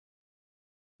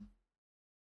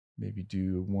 Maybe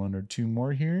do 1 or 2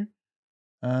 more here.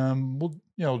 We'll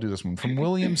do this one from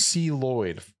William C.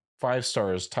 Lloyd, 5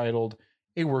 stars, titled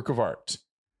A Work of Art.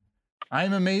 I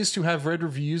am amazed to have read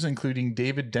reviews, including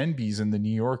David Denby's in The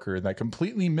New Yorker, that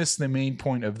completely miss the main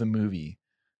point of the movie.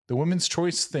 The women's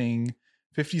choice thing,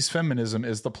 50s feminism,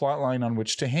 is the plotline on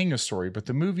which to hang a story, but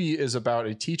the movie is about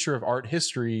a teacher of art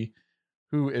history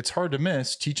who, it's hard to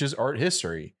miss, teaches art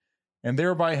history, and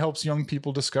thereby helps young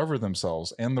people discover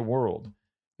themselves and the world.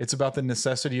 It's about the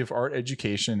necessity of art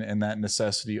education, and that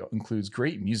necessity includes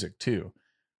great music too.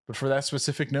 But for that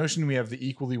specific notion, we have the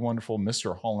equally wonderful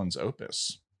Mr. Holland's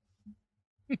opus.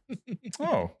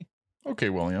 Oh, okay,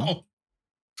 William. Oh.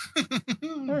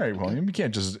 All right, William. You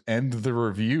can't just end the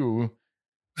review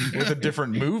with a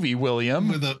different movie,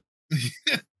 William.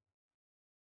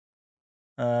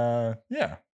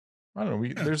 Yeah. I don't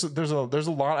know. There's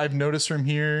a lot I've noticed from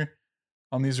here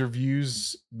on these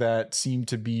reviews that seem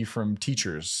to be from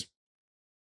teachers.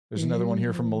 There's another one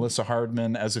here from Melissa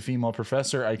Hardman. As a female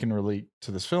professor, I can relate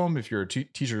to this film. If you're a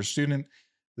teacher or student,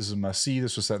 this is a must-see.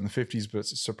 This was set in the 50s, but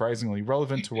it's surprisingly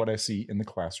relevant to what I see in the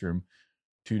classroom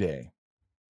today.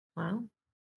 Wow.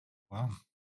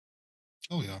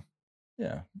 Oh, yeah.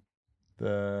 Yeah.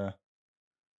 The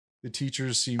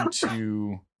teachers seem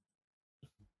to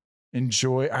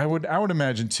enjoy, I would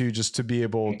imagine too, just to be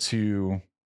able to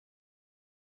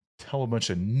tell a bunch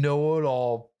of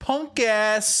know-it-all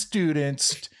punk-ass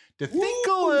students to think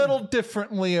a little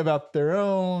differently about their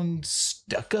own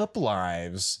stuck-up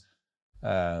lives.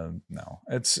 No,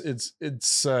 it's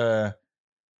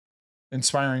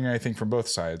inspiring, I think, from both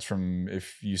sides. From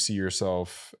if you see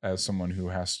yourself as someone who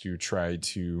has to try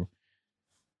to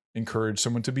encourage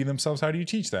someone to be themselves, how do you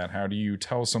teach that? How do you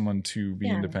tell someone to be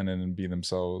independent and be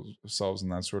themselves in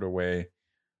that sort of way?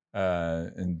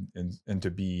 And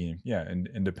to be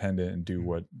independent and do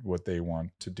what they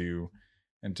want to do,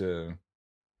 and to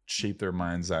shape their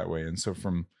minds that way. And so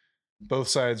from both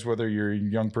sides, whether you're a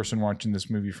young person watching this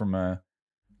movie from a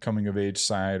coming of age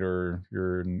side, or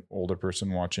you're an older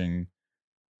person watching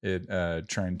it,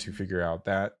 trying to figure out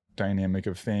that dynamic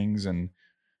of things. And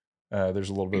there's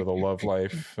a little bit of the love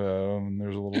life, and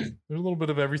there's a little bit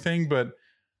of everything, but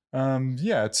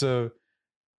Yeah,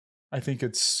 I think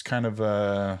it's kind of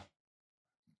a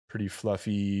pretty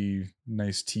fluffy,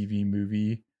 nice TV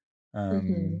movie.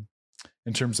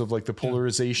 In terms of like the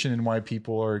polarization and why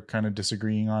people are kind of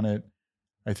disagreeing on it,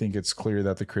 I think it's clear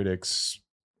that the critics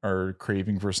are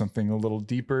craving for something a little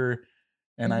deeper.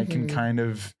 And I can kind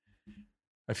of,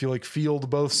 I feel like, field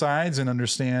both sides and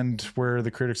understand where the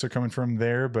critics are coming from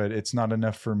there, but it's not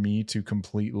enough for me to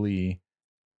completely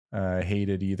hate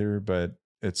it either. But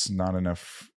it's not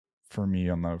enough for me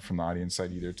from the audience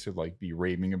side either to like be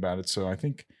raving about it. So I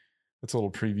think that's a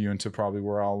little preview into probably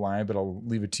where I'll lie, but I'll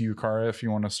leave it to you, Cara, if you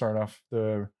want to start off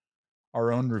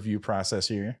our own review process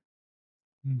here.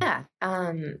 Yeah.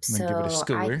 So give it a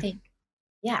schooler. I think,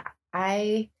 yeah,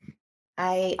 I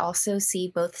also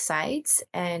see both sides,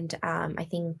 and I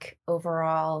think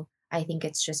overall, I think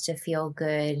it's just a feel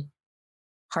good,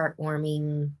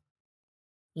 heartwarming,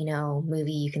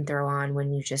 movie you can throw on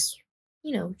when you just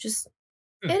it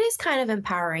is kind of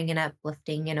empowering and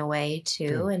uplifting in a way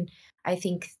too. And I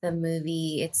think the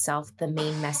movie itself, the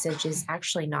main message is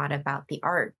actually not about the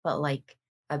art, but like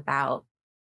about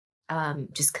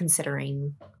just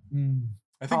considering.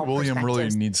 I think William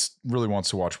really wants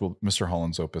to watch Mr.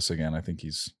 Holland's Opus again. I think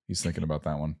he's thinking about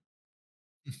that one.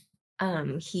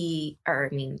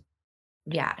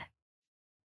 Yeah,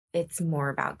 it's more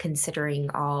about considering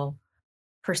all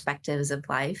perspectives of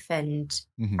life and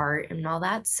art and all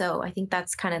that. So I think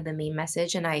that's kind of the main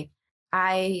message. And I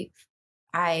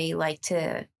like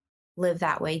to live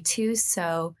that way too.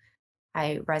 So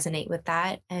I resonate with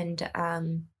that. And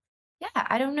yeah,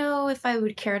 I don't know if I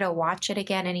would care to watch it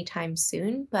again anytime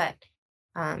soon, but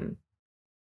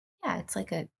yeah, it's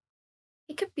like it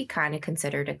could be kind of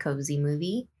considered a cozy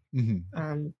movie.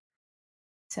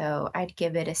 So I'd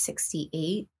give it a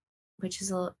 68, which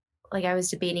is like I was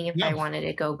debating if I wanted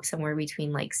to go somewhere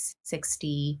between like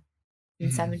 60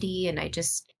 and 70, and I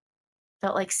just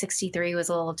felt like 63 was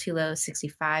a little too low.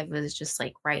 65 was just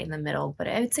like right in the middle, but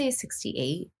I would say a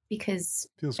 68 because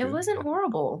it wasn't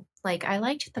horrible. Like I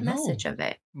liked the message of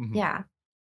it. Yeah.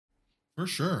 For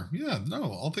sure. Yeah. No,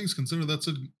 all things considered, it's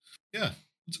a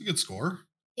good score.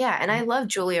 Yeah, and I love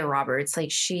Julia Roberts.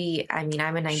 Like I'm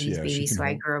a 90s baby, so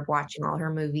I grew up watching all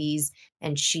her movies,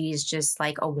 and she's just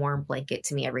like a warm blanket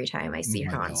to me every time I see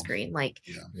her on screen. Like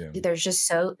there's just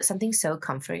something so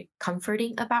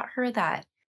comforting about her that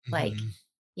like,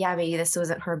 yeah, maybe this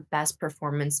wasn't her best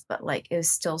performance, but like it was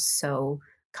still so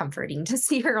comforting to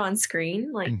see her on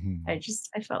screen. Like I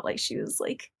felt like she was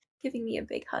like giving me a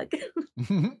big hug.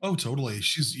 Oh, totally.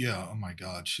 Oh my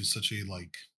God. She's such a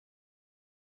like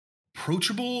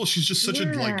approachable. She's just such a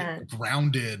like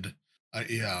grounded.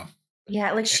 Yeah.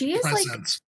 Like she is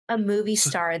presence. Like a movie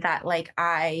star that like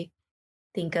I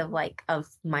think of like of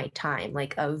my time,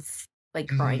 like of like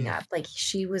growing up. Like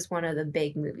she was one of the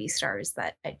big movie stars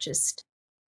that I just,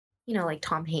 like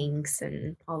Tom Hanks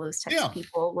and all those types of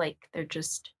people. Like they're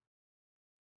just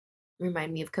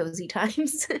remind me of cozy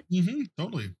times.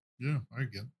 Totally. Yeah, I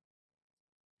get.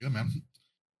 Yeah, man.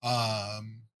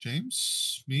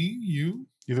 James, me, you.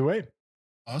 Either way.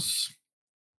 Us.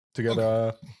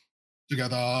 Together.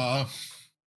 Together.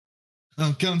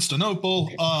 Constantinople.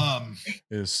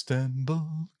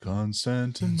 Istanbul.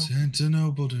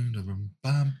 Constantinople.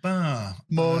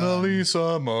 Mona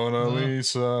Lisa. Mona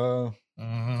Lisa.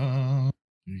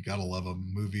 You gotta love a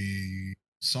movie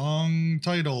song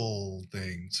title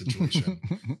thing situation.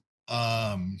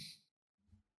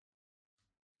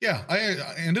 Yeah, I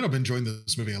ended up enjoying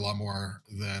this movie a lot more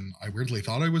than I weirdly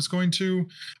thought I was going to.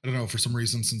 I don't know, for some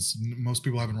reason, since most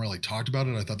people haven't really talked about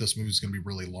it, I thought this movie was going to be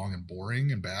really long and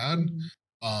boring and bad.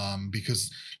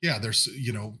 Because there's,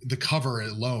 the cover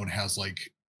alone has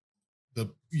like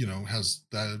has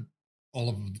that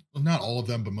not all of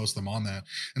them, but most of them on that.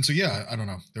 And so, yeah, I don't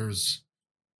know.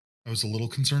 I was a little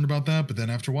concerned about that, but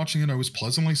then after watching it, I was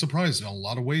pleasantly surprised in a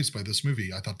lot of ways by this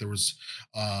movie. I thought there was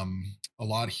a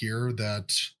lot here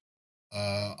that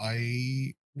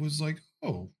I was like,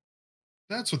 oh,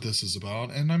 that's what this is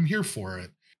about, and I'm here for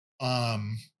it.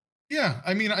 Yeah,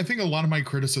 I mean, I think a lot of my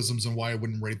criticisms and why I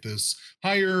wouldn't rate this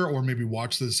higher or maybe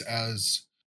watch it,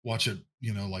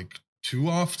 like too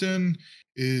often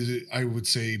is, I would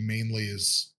say, mainly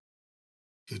is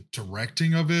the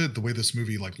directing of it, the way this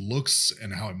movie like looks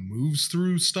and how it moves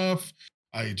through stuff.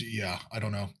 I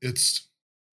don't know. It's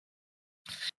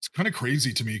kind of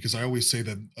crazy to me because I always say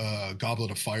that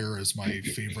Goblet of Fire is my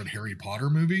favorite Harry Potter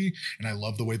movie, and I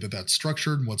love the way that that's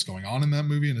structured and what's going on in that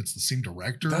movie, and it's the same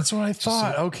director. That's what I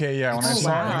thought. Okay, yeah. When I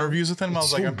saw interviews with him, I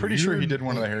was like, I'm pretty sure he did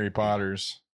one of the Harry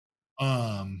Potters.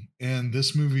 And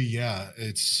this movie,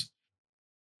 it's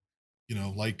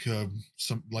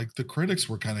some like the critics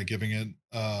were kind of giving it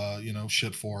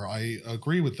shit for. I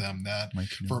agree with them that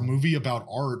for a movie about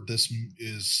art, this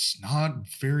is not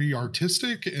very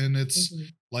artistic, and it's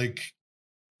like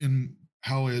in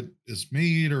how it is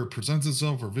made or presents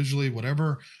itself or visually,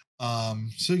 whatever.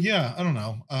 So yeah, I don't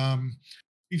know.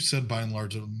 We've said by and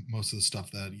large most of the stuff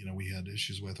that we had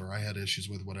issues with, or I had issues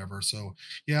with, whatever. So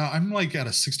yeah, I'm like at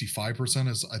a 65%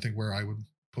 is I think where I would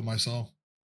put myself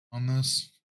on this.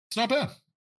 It's not bad.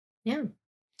 Yeah.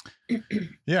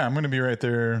 Yeah, I'm going to be right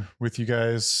there with you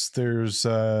guys. There's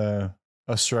a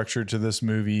structure to this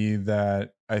movie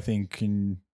that I think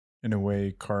in a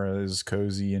way Kara is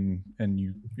cozy, and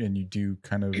you do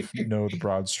kind of know the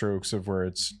broad strokes of where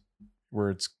it's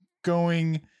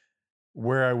going.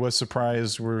 Where I was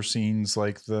surprised were scenes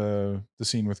like the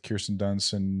scene with Kirsten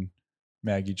Dunst and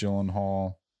Maggie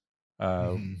Gyllenhaal,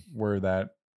 where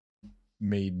that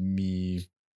made me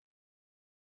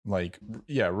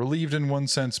relieved in one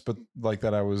sense, but like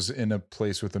that I was in a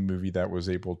place with a movie that was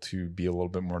able to be a little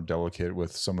bit more delicate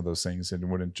with some of those things and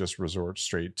wouldn't just resort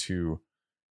straight to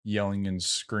yelling and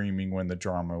screaming when the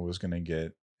drama was going to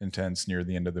get intense near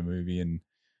the end of the movie. And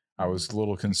I was a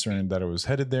little concerned that it was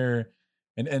headed there,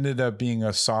 and ended up being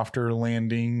a softer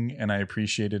landing. And I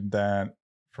appreciated that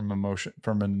from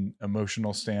an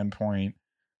emotional standpoint.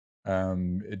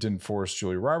 It didn't force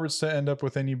Julia Roberts to end up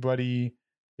with anybody.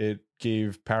 It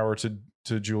gave power to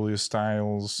Julia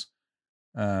Stiles.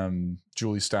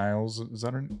 Julie Stiles, is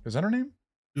that her name?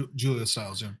 Julia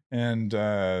Stiles, yeah. And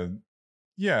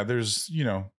there's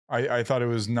I thought it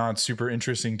was not super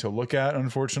interesting to look at.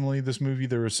 Unfortunately, this movie,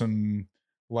 there was some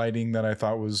lighting that I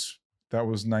thought was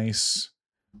nice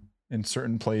in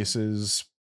certain places.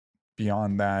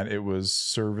 Beyond that, it was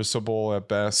serviceable at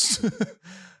best.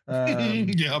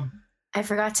 Yeah. I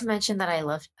forgot to mention that I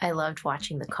loved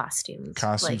watching the costumes.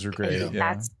 Costumes are great.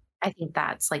 I think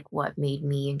that's like what made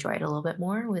me enjoy it a little bit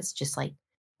more, was just like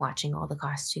watching all the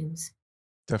costumes.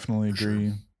 Definitely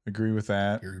agree with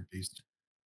that.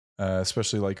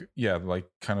 Especially like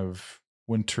kind of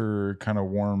winter, kind of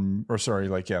warm, or sorry,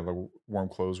 the warm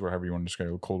clothes, whatever you want to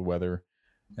describe it, cold weather,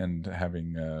 and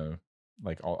having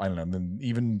I don't know, then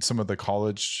even some of the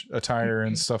college attire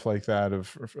and stuff like that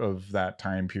of that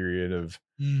time period of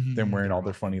them wearing all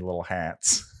their funny little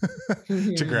hats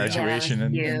to graduation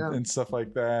and stuff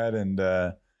like that, and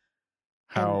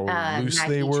how loose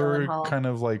Maggie they were, kind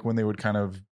of like when they would kind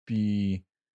of be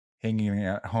hanging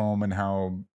at home, and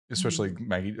how especially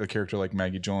a character like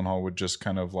Maggie Gyllenhaal would just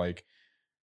kind of like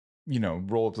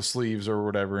roll up the sleeves or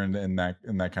whatever, and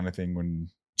that kind of thing when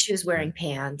she was wearing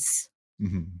pants.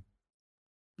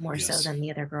 More so than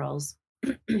the other girls.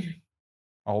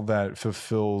 All that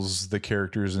fulfills the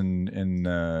characters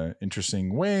in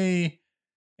interesting way.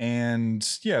 And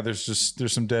there's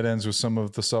some dead ends with some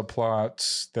of the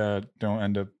subplots that don't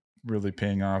end up really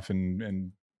paying off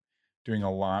and doing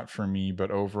a lot for me.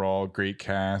 But overall, great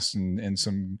cast and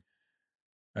some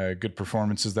good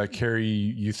performances that carry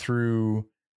you through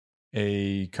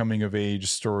a coming of age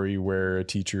story where a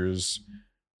teacher is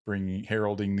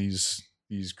heralding this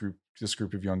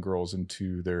group of young girls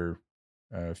into their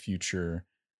future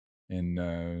in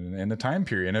a time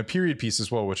period, and a period piece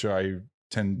as well, which I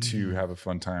tend to have a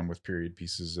fun time with period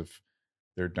pieces if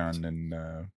they're done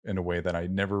in a way that I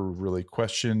never really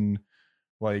question,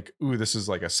 like, ooh, this is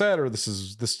like a set, or this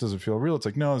doesn't feel real. It's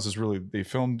like, no, this is really, they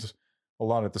filmed a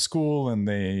lot at the school, and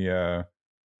the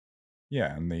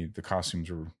costumes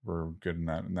were good in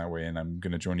that way. And I'm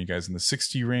going to join you guys in the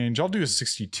 60 range. I'll do a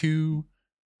 62,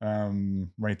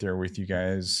 right there with you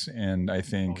guys. And I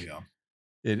think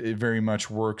it very much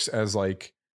works as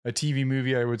like a TV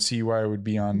movie. I would see why it would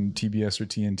be on TBS or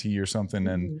TNT or something.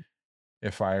 And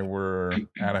if I were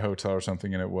at a hotel or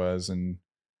something and it was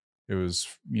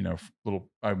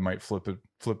I might flip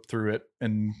through it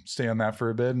and stay on that for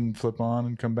a bit and flip on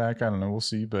and come back. I don't know. We'll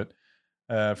see. But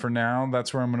for now,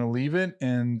 that's where I'm going to leave it.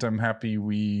 And I'm happy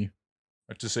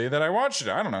to say that I watched it.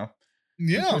 I don't know.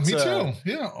 Yeah, me too.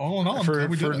 Yeah, all in all, for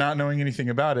not knowing anything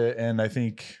about it. And I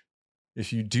think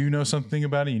if you do know something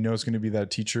about it, it's going to be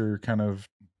that teacher kind of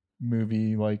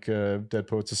movie, like Dead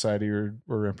Poet Society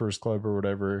or Emperor's Club or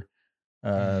whatever.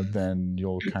 Then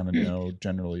you'll kind of know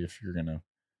generally if you're going to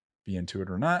be into it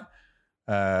or not.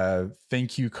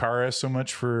 Thank you, Kara, so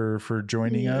much for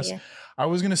joining us. I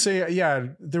was going to say,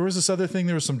 there was this other thing.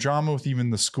 There was some drama with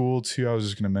even the school too. I was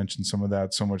just going to mention some of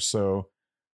that, so much so,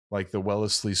 like the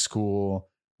Wellesley School.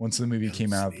 Once the movie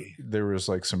came out, there was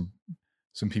like some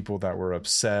people that were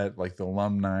upset. Like the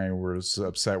alumni was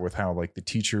upset with how like the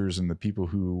teachers and the people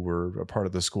who were a part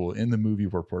of the school in the movie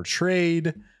were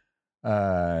portrayed.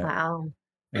 Wow.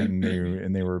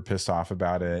 and they were pissed off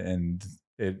about it, and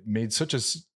it made such a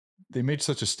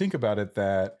stink about it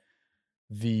that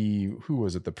the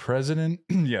president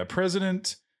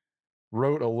president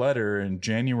wrote a letter in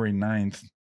January 9th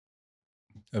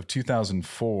of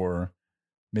 2004.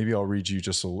 Maybe I'll read you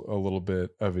just a little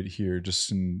bit of it here,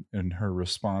 just in her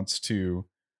response to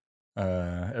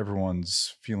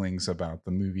everyone's feelings about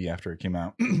the movie after it came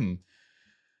out.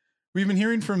 We've been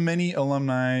hearing from many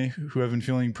alumni who have been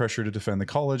feeling pressure to defend the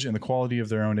college and the quality of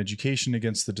their own education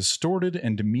against the distorted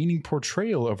and demeaning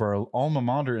portrayal of our alma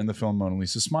mater in the film Mona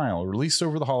Lisa Smile, released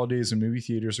over the holidays in movie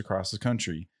theaters across the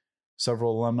country.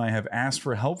 Several alumni have asked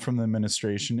for help from the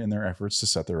administration in their efforts to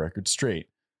set the record straight.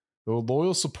 The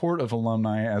loyal support of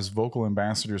alumni as vocal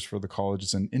ambassadors for the college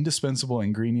is an indispensable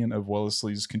ingredient of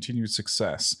Wellesley's continued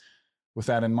success. With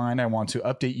that in mind, I want to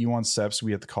update you on steps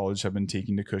we at the college have been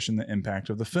taking to cushion the impact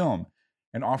of the film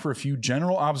and offer a few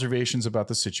general observations about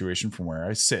the situation from where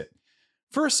I sit.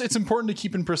 First, it's important to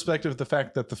keep in perspective the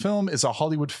fact that the film is a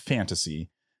Hollywood fantasy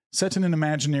set in an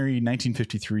imaginary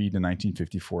 1953 to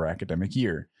 1954 academic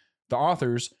year. The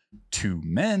authors, two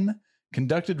men,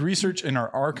 conducted research in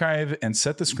our archive and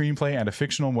set the screenplay at a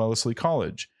fictional Wellesley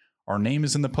College. Our name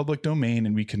is in the public domain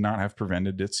and we could not have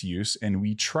prevented its use, and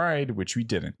we tried, which we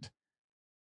didn't.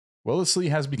 Wellesley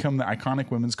has become the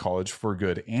iconic women's college for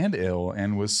good and ill,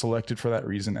 and was selected for that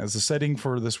reason as the setting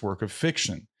for this work of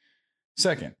fiction.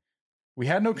 Second, we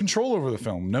had no control over the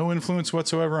film, no influence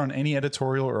whatsoever on any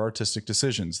editorial or artistic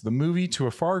decisions. The movie, to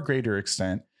a far greater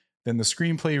extent than the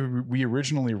screenplay we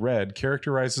originally read,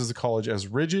 characterizes the college as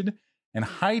rigid and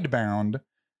hidebound,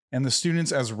 and the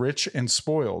students as rich and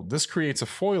spoiled. This creates a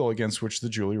foil against which the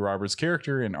Julie Roberts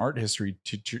character, an art history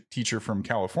teacher from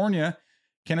California,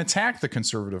 can attack the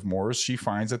conservative mores she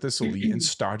finds at this elite and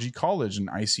stodgy college in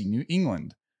icy New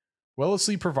England.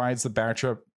 Wellesley provides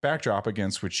the backdrop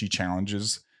against which she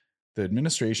challenges the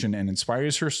administration and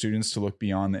inspires her students to look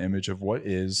beyond the image of what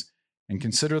is and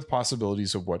consider the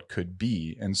possibilities of what could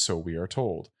be, and so we are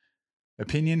told.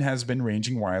 Opinion has been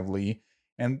ranging wildly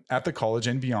and at the college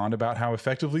and beyond about how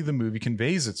effectively the movie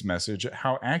conveys its message,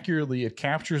 how accurately it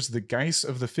captures the geist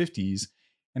of the 50s,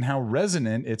 and how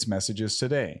resonant its message is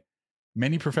today.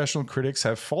 Many professional critics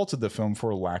have faulted the film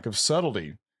for a lack of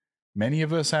subtlety. Many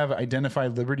of us have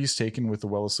identified liberties taken with the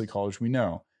Wellesley College we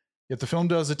know. Yet the film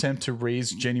does attempt to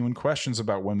raise genuine questions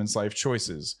about women's life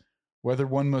choices, whether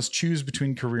one must choose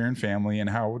between career and family,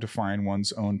 and how to find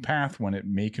one's own path when it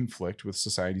may conflict with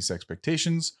society's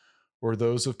expectations or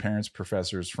those of parents,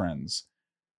 professors, friends.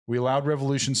 We allowed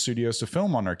Revolution Studios to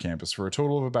film on our campus for a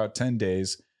total of about 10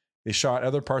 days. They shot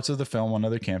other parts of the film on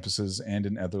other campuses and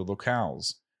in other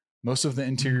locales. Most of the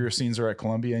interior scenes are at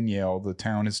Columbia and Yale. The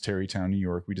town is Tarrytown, New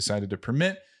York. We decided to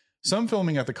permit some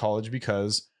filming at the college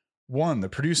because, one, the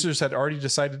producers had already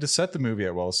decided to set the movie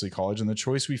at Wellesley College, and the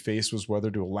choice we faced was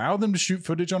whether to allow them to shoot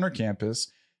footage on our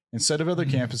campus instead of other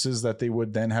campuses that they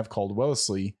would then have called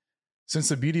Wellesley. Since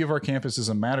the beauty of our campus is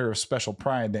a matter of special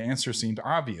pride, the answer seemed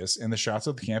obvious, and the shots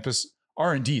of the campus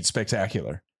are indeed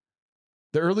spectacular.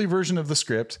 The early version of the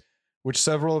script, which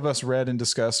several of us read and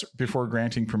discussed before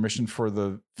granting permission for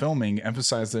the filming,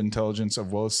 emphasized the intelligence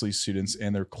of Wellesley students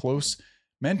and their close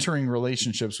mentoring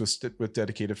relationships with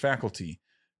dedicated faculty,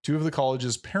 two of the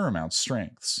college's paramount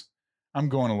strengths. I'm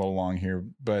going a little long here,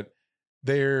 but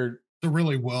they're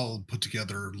really well put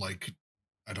together, like,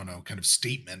 I don't know, kind of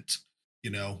statement,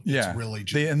 you know? Yeah. It's really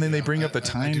just, they bring up the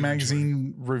Time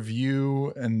magazine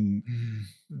review, and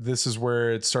this is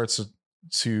where it starts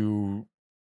to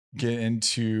get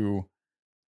into,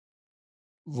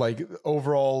 like,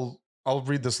 overall. I'll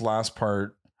read this last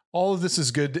part. All of this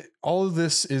is good. All of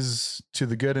this is to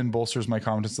the good and bolsters my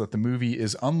confidence that the movie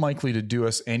is unlikely to do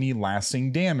us any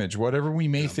lasting damage, whatever we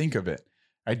may think of it.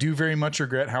 I do very much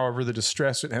regret, however, the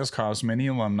distress it has caused many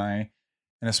alumni,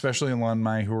 and especially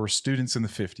alumni who were students in the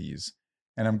 50s.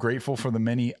 And I'm grateful for the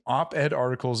many op-ed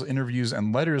articles, interviews,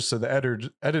 and letters to the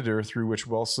editor through which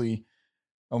Wellesley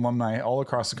alumni all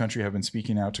across the country have been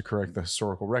speaking out to correct the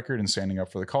historical record and standing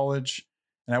up for the college.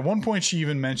 And at one point, she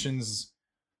even mentions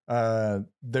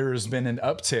there's been an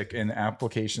uptick in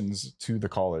applications to the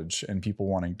college and people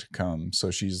wanting to come.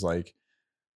 So she's like,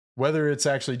 whether it's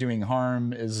actually doing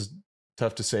harm is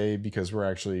tough to say because we're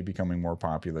actually becoming more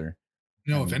popular.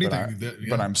 No, if anything,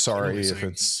 but I'm sorry if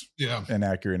it's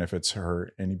inaccurate and if it's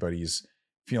hurt anybody's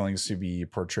feelings to be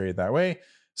portrayed that way.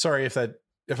 Sorry if I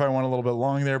went a little bit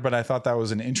long there, but I thought that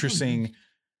was an interesting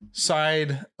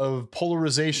side of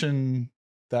polarization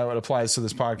that applies to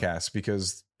this podcast,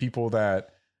 because people that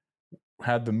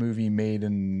had the movie made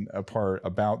in a part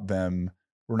about them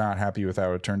were not happy with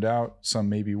how it turned out. Some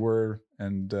maybe were,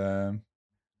 and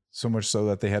So much so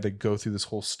that they had to go through this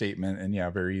whole statement and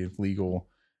very legal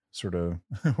sort of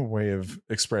way of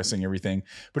expressing everything.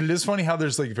 But it is funny how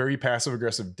there's like very passive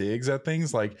aggressive digs at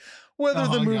things, like whether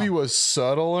the movie was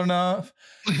subtle enough.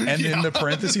 And in the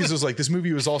parentheses was like, this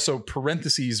movie was also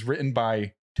parentheses written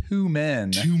by two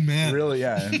men. Really.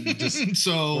 Yeah. Just,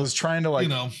 so I was trying to like,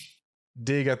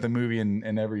 dig at the movie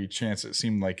and every chance it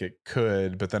seemed like it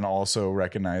could, but then also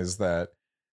recognize that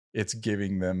it's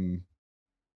giving them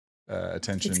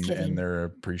attention and they're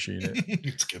appreciated.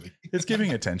 It's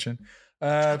giving attention.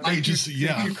 Thank you,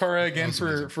 Cara, again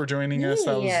for joining us.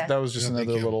 That was just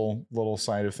another little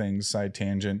side of things, side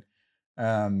tangent.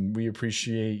 We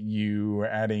appreciate you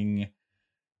adding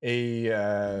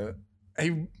a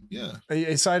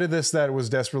side of this that was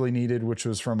desperately needed, which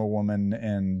was from a woman,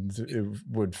 and it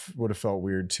would have felt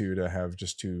weird too to have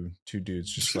just two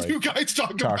dudes just like you guys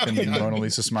talking to Mona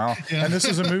Lisa Smile. Yeah. And this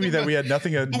was a movie that we had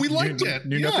nothing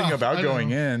knew nothing about going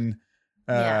in.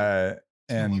 And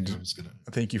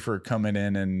thank you for coming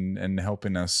in and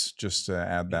helping us just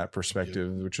add that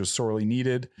perspective, which was sorely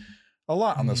needed a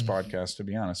lot on this podcast, to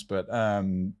be honest. But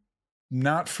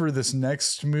not for this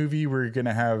next movie. We're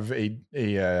gonna have a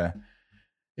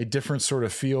different sort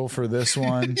of feel for this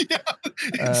one.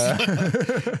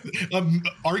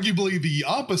 Arguably the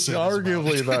opposite.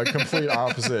 Arguably the complete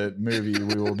opposite movie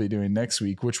we will be doing next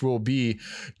week, which will be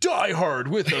Die Hard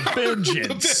with a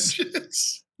Vengeance.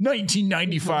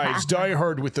 1995's Die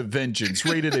Hard with a Vengeance,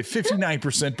 rated a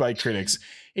 59% by critics,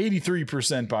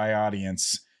 83% by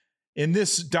audience. In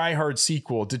this Die Hard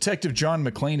sequel, Detective John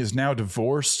McClane is now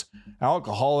divorced,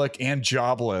 alcoholic, and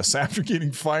jobless after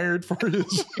getting fired for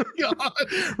his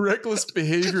reckless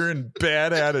behavior and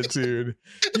bad attitude.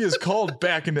 He is called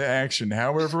back into action,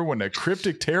 however, when a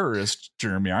cryptic terrorist,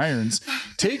 Jeremy Irons,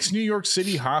 takes New York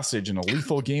City hostage in a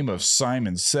lethal game of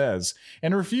Simon Says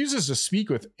and refuses to speak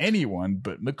with anyone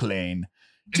but McClane.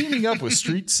 Teaming up with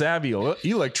street-savvy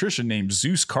electrician named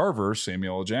Zeus Carver,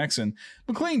 Samuel L. Jackson,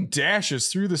 McClane dashes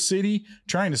through the city,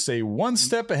 trying to stay one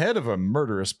step ahead of a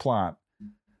murderous plot.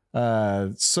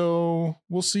 So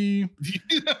we'll see.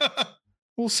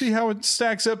 We'll see how it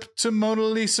stacks up to Mona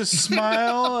Lisa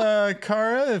Smile.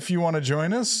 Cara, if you want to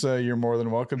join us, you're more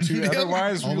than welcome to.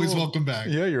 Otherwise, always welcome back.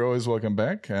 Yeah, you're always welcome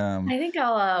back. I think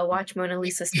I'll watch Mona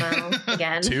Lisa Smile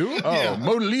again. Too? Oh,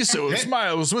 Mona Lisa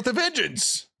Smiles with a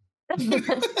Vengeance.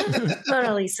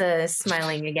 Mona Lisa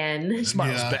smiling again.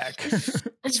 Smiles back.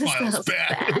 Smiles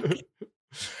back.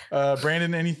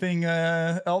 Brandon, anything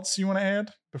else you want to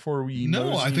add before we?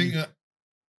 No, I think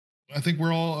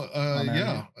we're all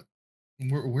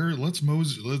we're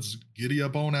let's giddy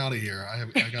up on out of here. I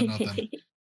got nothing.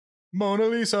 Mona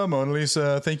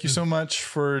Lisa, thank you so much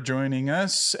for joining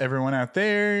us. Everyone out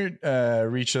there,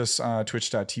 reach us on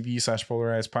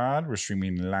twitch.tv/polarizedpod. We're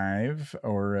streaming live,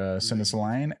 or send us a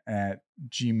line at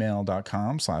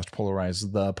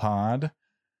gmail.com/polarizethepod.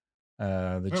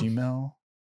 Gmail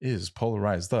is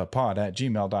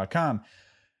polarizethepod@gmail.com.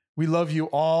 We love you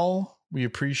all. We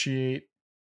appreciate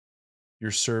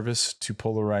your service to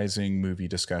polarizing movie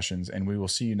discussions, and we will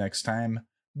see you next time.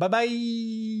 Bye-bye.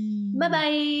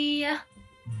 Bye-bye.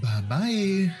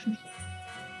 Bye-bye.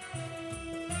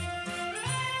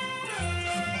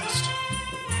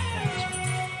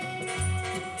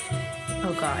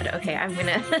 Oh God. Okay, I'm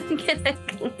gonna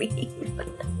leave.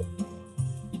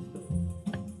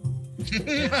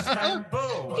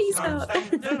 Istanbul, Peace out.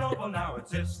 Constantinople, now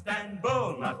it's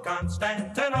Istanbul, not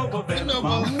Constantinople.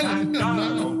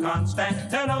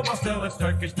 Constantinople, still it's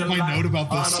Turkish delight. My note about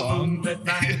this song,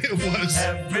 it was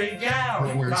every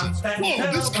hour. Where is it?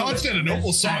 Whoa, this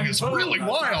Constantinople song is really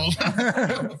wild.